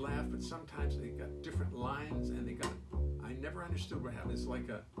 they'd laugh, but sometimes they got different lines, and I never understood what happened. It's like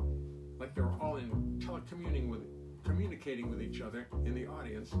they were all communicating with each other in the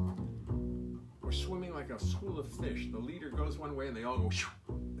audience. We're swimming like a school of fish. The leader goes one way and they all go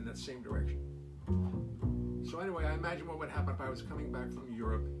in that same direction. So anyway, I imagine what would happen if I was coming back from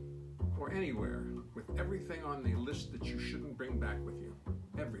Europe or anywhere with everything on the list that you shouldn't bring back with you.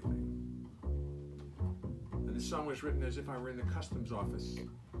 Everything. And the song was written as if I were in the customs office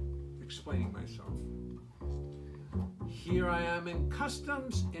explaining myself. Here I am in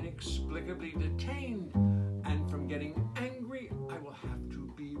customs, inexplicably detained, and from getting angry, I will have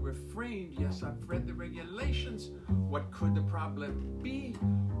to be refrained. Yes, I've read the regulations. What could the problem be?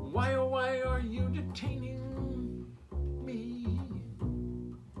 Why, oh, why are you detaining me?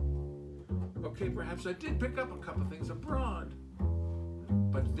 Okay, perhaps I did pick up a couple things abroad,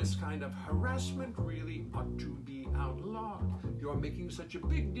 but this kind of harassment really ought to be outlawed. You're making such a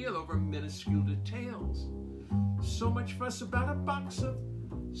big deal over minuscule details. So much fuss about a box of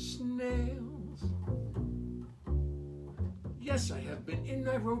snails. Yes, I have been in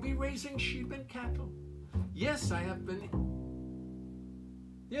Nairobi raising sheep and cattle. Yes, I have been.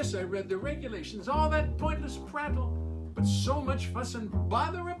 Yes, I read the regulations, all that pointless prattle. But so much fuss and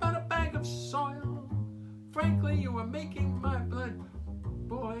bother about a bag of soil. Frankly, you are making my blood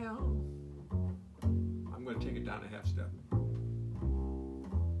boil. I'm going to take it down a half step.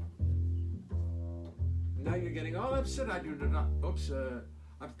 Now you're getting all upset. I do not. Oops.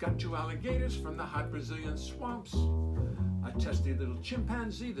 I've got 2 alligators from the hot Brazilian swamps. A testy little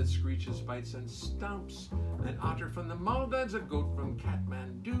chimpanzee that screeches, bites, and stomps. An otter from the Maldives, a goat from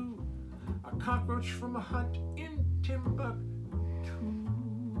Kathmandu. A cockroach from a hut in Timbuktu.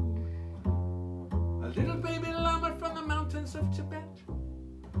 A little baby llama from the mountains of Tibet.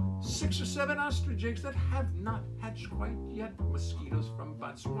 6 or 7 ostrich eggs that have not hatched quite yet. Mosquitoes from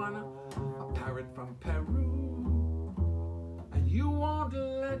Botswana. A parrot from Peru. And you won't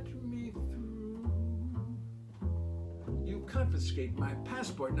let me through. You confiscate my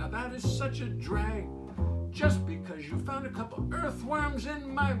passport. Now that is such a drag. Just because you found a couple earthworms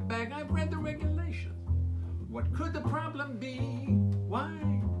in my bag. I've read the regulations. What could the problem be? Why,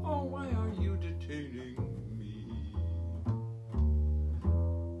 oh, why are you detaining me?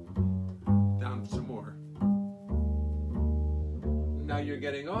 Down some more. Now you're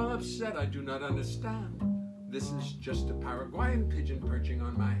getting all upset. I do not understand. This is just a Paraguayan pigeon perching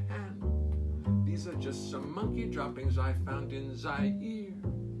on my hand. These are just some monkey droppings I found in Zaire.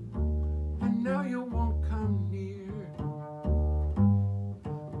 And now you won't come near.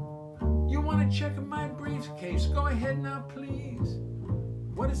 You want to check my briefcase? Go ahead now, please.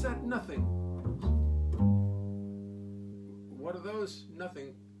 What is that? Nothing. What are those?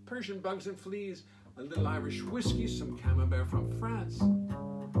 Nothing. Persian bugs and fleas. A little Irish whiskey, some camembert from France.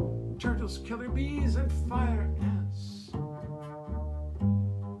 Turtles, killer bees, and fire ants.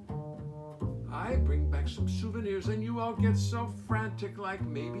 I bring back some souvenirs and you all get so frantic, like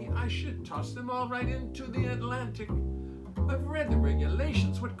maybe I should toss them all right into the Atlantic. I've read the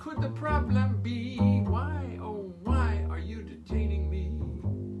regulations, what could the problem be? Why, oh why are you detaining me?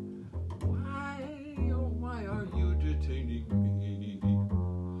 Why, oh why are you detaining me?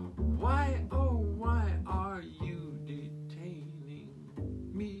 Why, oh why are you detaining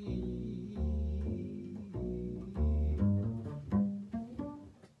me?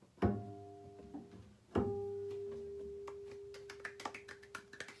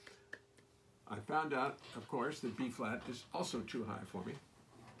 I found out, of course, that B flat is also too high for me.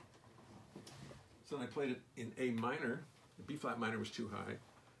 So I played it in A minor The B flat minor was too high.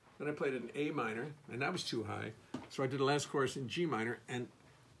 Then I played it in A minor, and that was too high. So I did the last chorus in G minor, and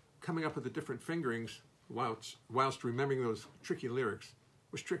coming up with the different fingerings whilst remembering those tricky lyrics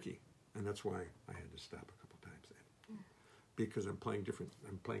was tricky. And that's why I had to stop a couple times then. Because I'm playing,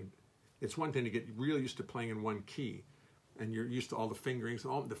 it's one thing to get real used to playing in one key, and you're used to all the fingerings.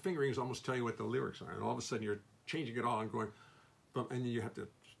 All the fingerings almost tell you what the lyrics are, and all of a sudden you're changing it all and going, and then you have to,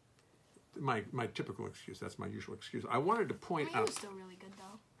 my typical excuse, that's my usual excuse. I wanted to point out. It was still really good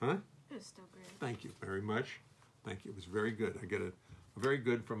though. Huh? It was still great. Thank you very much. Thank you. It was very good. I get a very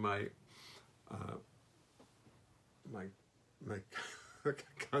good from my my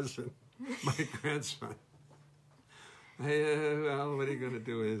cousin, my grandson. Hey, well, what are you going to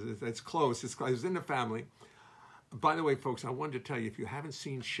do? It's close. It's in the family. By the way, folks, I wanted to tell you, if you haven't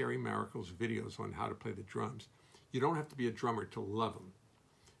seen Sherry Maricle's videos on how to play the drums, you don't have to be a drummer to love them.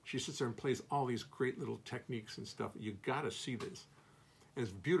 She sits there and plays all these great little techniques and stuff. You got to see this. And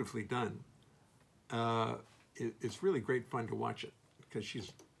it's beautifully done. It's really great fun to watch it because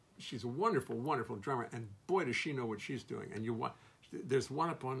she's a wonderful, wonderful drummer, and boy, does she know what she's doing. And there's one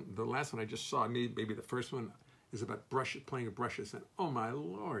up on the last one I just saw, maybe the first one is about playing brushes, and oh my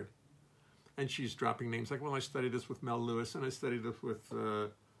Lord. And she's dropping names like, well, I studied this with Mel Lewis, and I studied this with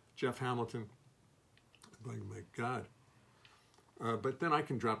Jeff Hamilton. I'm like, my God. But then I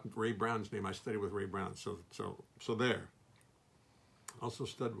can drop Ray Brown's name. I studied with Ray Brown, so there. Also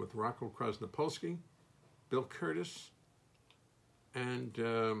studied with Rocco Krasnopolsky, Bill Curtis, and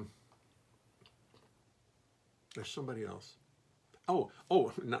there's somebody else. Oh,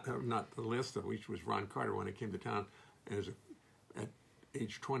 not the list of which was Ron Carter when I came to town. At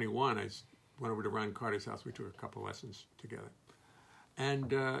age 21, I went over to Ron Carter's house. We took a couple lessons together,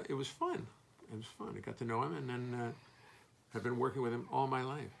 and it was fun. It was fun. I got to know him, and then have been working with him all my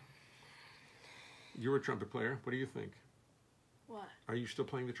life. You're a trumpet player. What do you think? What? Are you still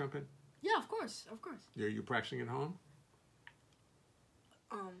playing the trumpet? Yeah, of course, of course. Are you practicing at home?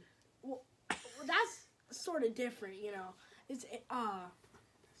 Well, that's sort of different, you know. It's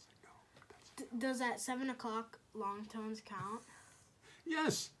does that 7 o'clock long tones count?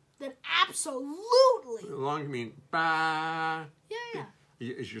 Yes. Then absolutely. Long, I mean, ba. Yeah.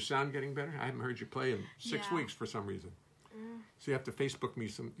 Is your sound getting better? I haven't heard you play in 6 weeks for some reason. So you have to Facebook me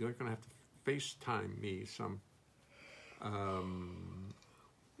some. You're going to have to FaceTime me some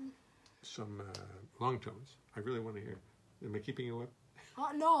long tones. I really want to hear. Am I keeping you up?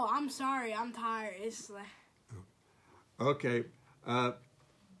 Oh no, I'm sorry. I'm tired. It's like. Okay.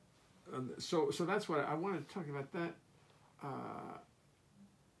 So that's what I wanted to talk about. That.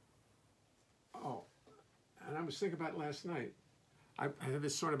 And I was thinking about it last night. I have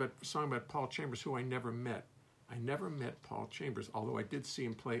this song about Paul Chambers, who I never met. I never met Paul Chambers, although I did see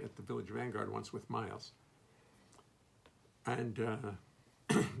him play at the Village Vanguard once with Miles. And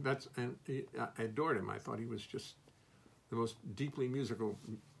I adored him. I thought he was just the most deeply musical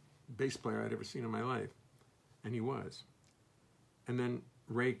bass player I'd ever seen in my life. And he was. And then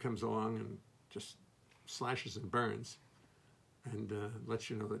Ray comes along and just slashes and burns and lets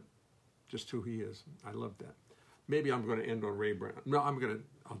you know that just who he is. I love that. Maybe I'm going to end on Ray Brown. No, I'll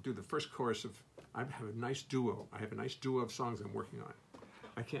do the first chorus of, I have a nice duo. I have a nice duo of songs I'm working on.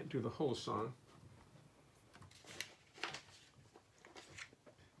 I can't do the whole song.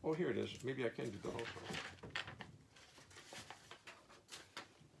 Oh, here it is. Maybe I can do the whole song.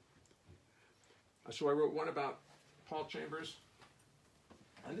 So I wrote one about Paul Chambers,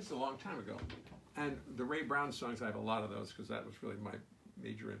 and this is a long time ago. And the Ray Brown songs, I have a lot of those because that was really my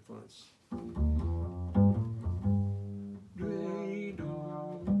major influence.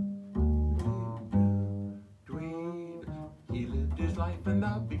 He lived his life in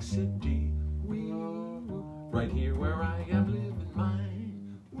the big city. Right here where I am living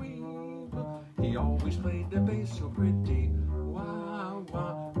mine. He always played the bass so pretty. Wow,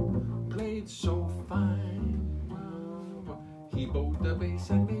 wow. Played so fine. Wow. He bowed the bass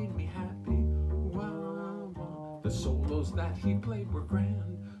and made me happy. Wow, wow. The solos that he played were grand.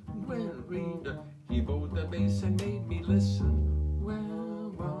 He bowed the bass and made me listen.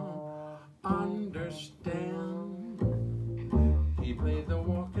 Well, well, understand. He played the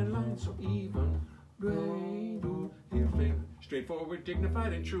walking line so even. He played straightforward,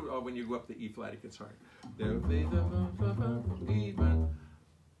 dignified, and true. Oh, when you go up the E flat, it gets hard. They'll play the even.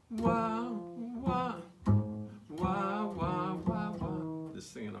 Wow, wow, wow, wow, wow, wow.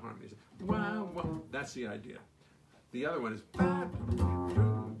 This thing in the harmonies. Wow, wow. That's the idea. The other one is.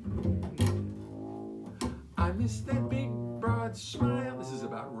 I miss that big, broad smile. This is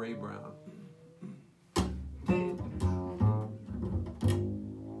about Ray Brown.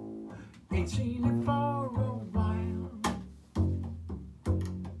 Ain't seen it for a while.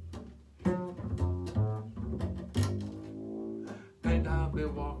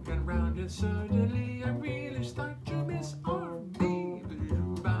 suddenly I really start to miss R&B.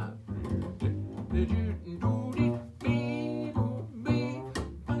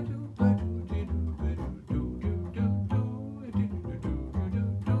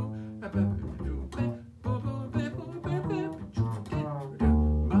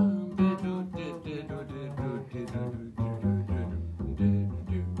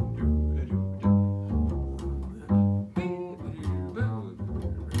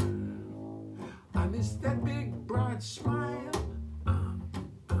 I miss that big broad smile.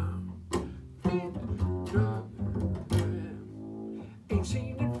 Ain't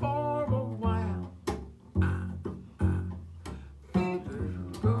seen it for a while.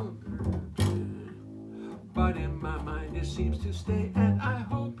 But in my mind it seems to stay, and I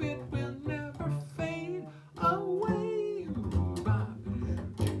hope it will never fade away.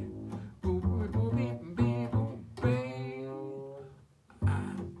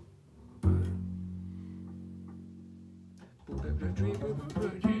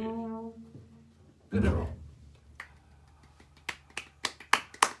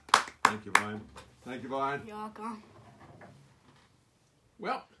 Thank you, Vaughn. Thank you, Vaughn. You're welcome.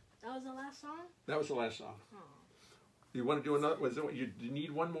 Well, That was the last song? that was the last song. Oh. You want to do another? Was it? You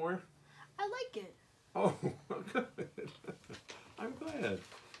need one more? I like it. Oh, good. I'm glad.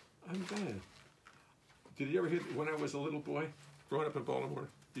 I'm glad. Did you ever hear when I was a little boy, growing up in Baltimore?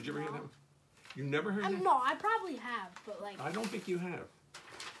 Did you ever hear that one? You never heard that? No, I probably have, but like, I don't think you have.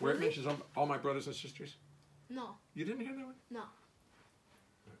 Where it Really? mentions all my brothers and sisters. no, You didn't hear that one? no.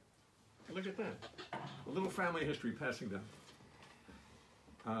 Look at that. A little family history passing down.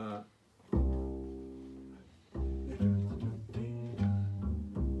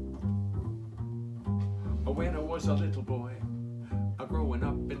 When I was a little boy, growing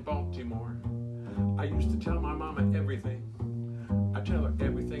up in Baltimore, I used to tell my mama everything. I tell her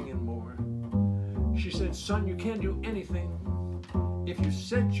everything and more. She said, son, you can do anything if you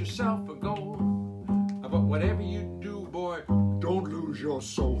set yourself a goal. But whatever you do, boy, don't lose your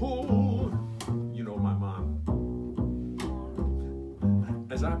soul. You know my mom.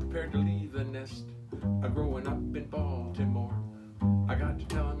 As I prepared to leave the nest, growing up in Baltimore, I got to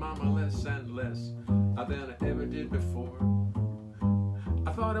telling mama less and less than I ever did before.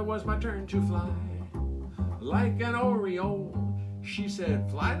 I thought it was my turn to fly, like an Oriole. She said,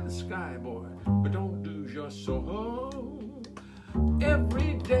 fly to the sky, boy, but don't lose your soul.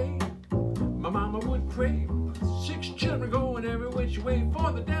 Every day, my mama would pray. 6 children going every which way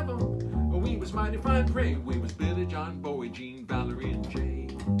for the devil. We was mighty fine prey. We was Billy, John, Bowie, Jean, Valerie, and Jay.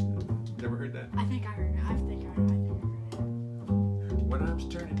 Never heard that? I think I heard it. I think I heard it. When I was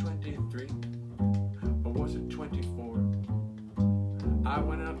turning 23, or was it 24, I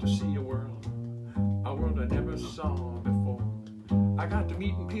went out to see a world I never saw before. I got to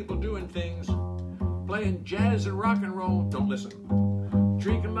meeting people doing things, playing jazz and rock and roll. Don't listen.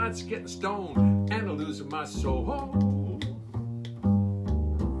 Drinking lots, getting stoned, and losing my soul.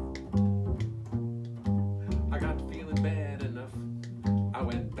 I got to feeling bad enough. I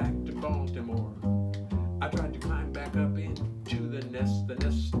went back to Baltimore. I tried to climb back up into the nest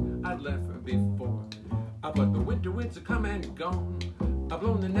I'd left before. But the winter winds have come and gone. I've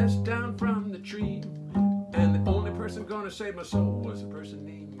blown the nest down from the tree, and the only person gonna save my soul was a person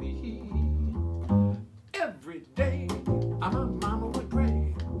named me. Every day, my mama would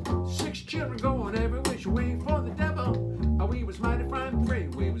pray. 6 children going every which way for the devil. We was mighty fine prey.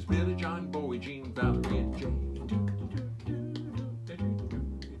 We was Billy, John, Bowie, Jean, Valerie, and Jay.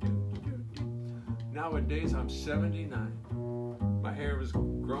 Nowadays I'm 79. My hair has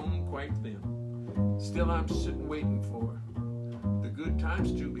grown quite thin. Still I'm sitting waiting for the good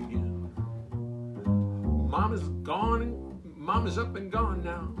times to begin. Mama's gone, Mama's up and gone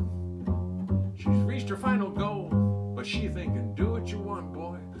now. She's reached her final goal, but she thinking, do what you want,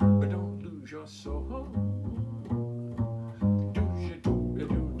 boy, but don't lose your soul.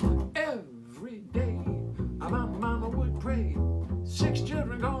 Every day, my mama would pray. 6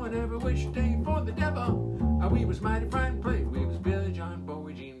 children going every which day for the devil. We was mighty fine play. We was Billy, John,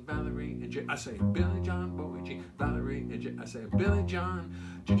 Bowie, Jean, Valerie, and Jay. I say Billy, John, Bowie, Jean, Valerie, and Jay. I say Billy, John,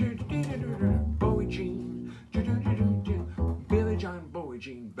 Bowie, Jean, Billy, John, Bowie,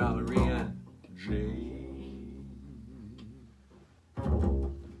 Jean, Valerie, and Jay.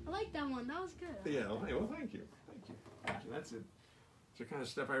 I like that one. That was good. Yeah, well, thank you. Thank you. Thank you. That's it. It's the kind of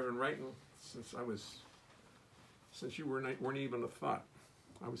stuff I've been writing since since you weren't even a thought.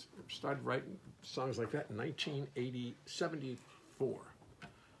 I started writing songs like that in 1974.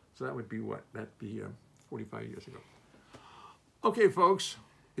 So that would be what? That'd be 45 years ago. Okay, folks,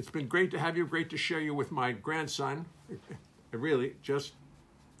 it's been great to have you, great to share you with my grandson. Really, just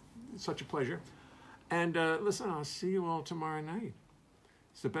such a pleasure. And listen, I'll see you all tomorrow night.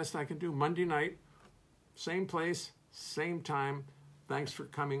 It's the best I can do. Monday night, same place, same time. Thanks for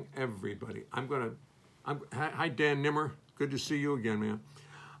coming, everybody. Hi, Dan Nimmer. Good to see you again, man.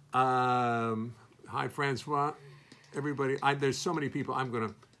 Hi, Francois. Everybody, there's so many people. I'm going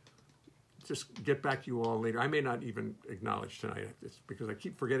to just get back to you all later. I may not even acknowledge tonight. It's because I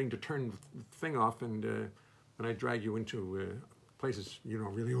keep forgetting to turn the thing off, and when I drag you into places you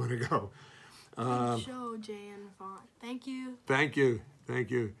don't really want to go. Good show, Jay and Vaughn. Thank you. Thank you.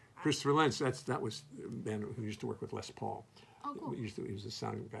 Thank you. Christopher Lentz, that was a man who used to work with Les Paul. Oh, cool. He was the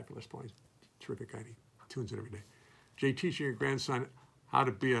sound guy for Les Paul. He's a terrific guy. He tunes it every day. Jay, teaching your grandson how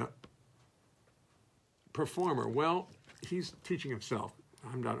to be a performer. Well, he's teaching himself.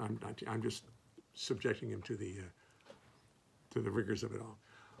 I'm just subjecting him to the rigors of it all.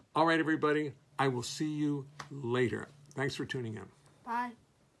 All right, everybody. I will see you later. Thanks for tuning in. Bye.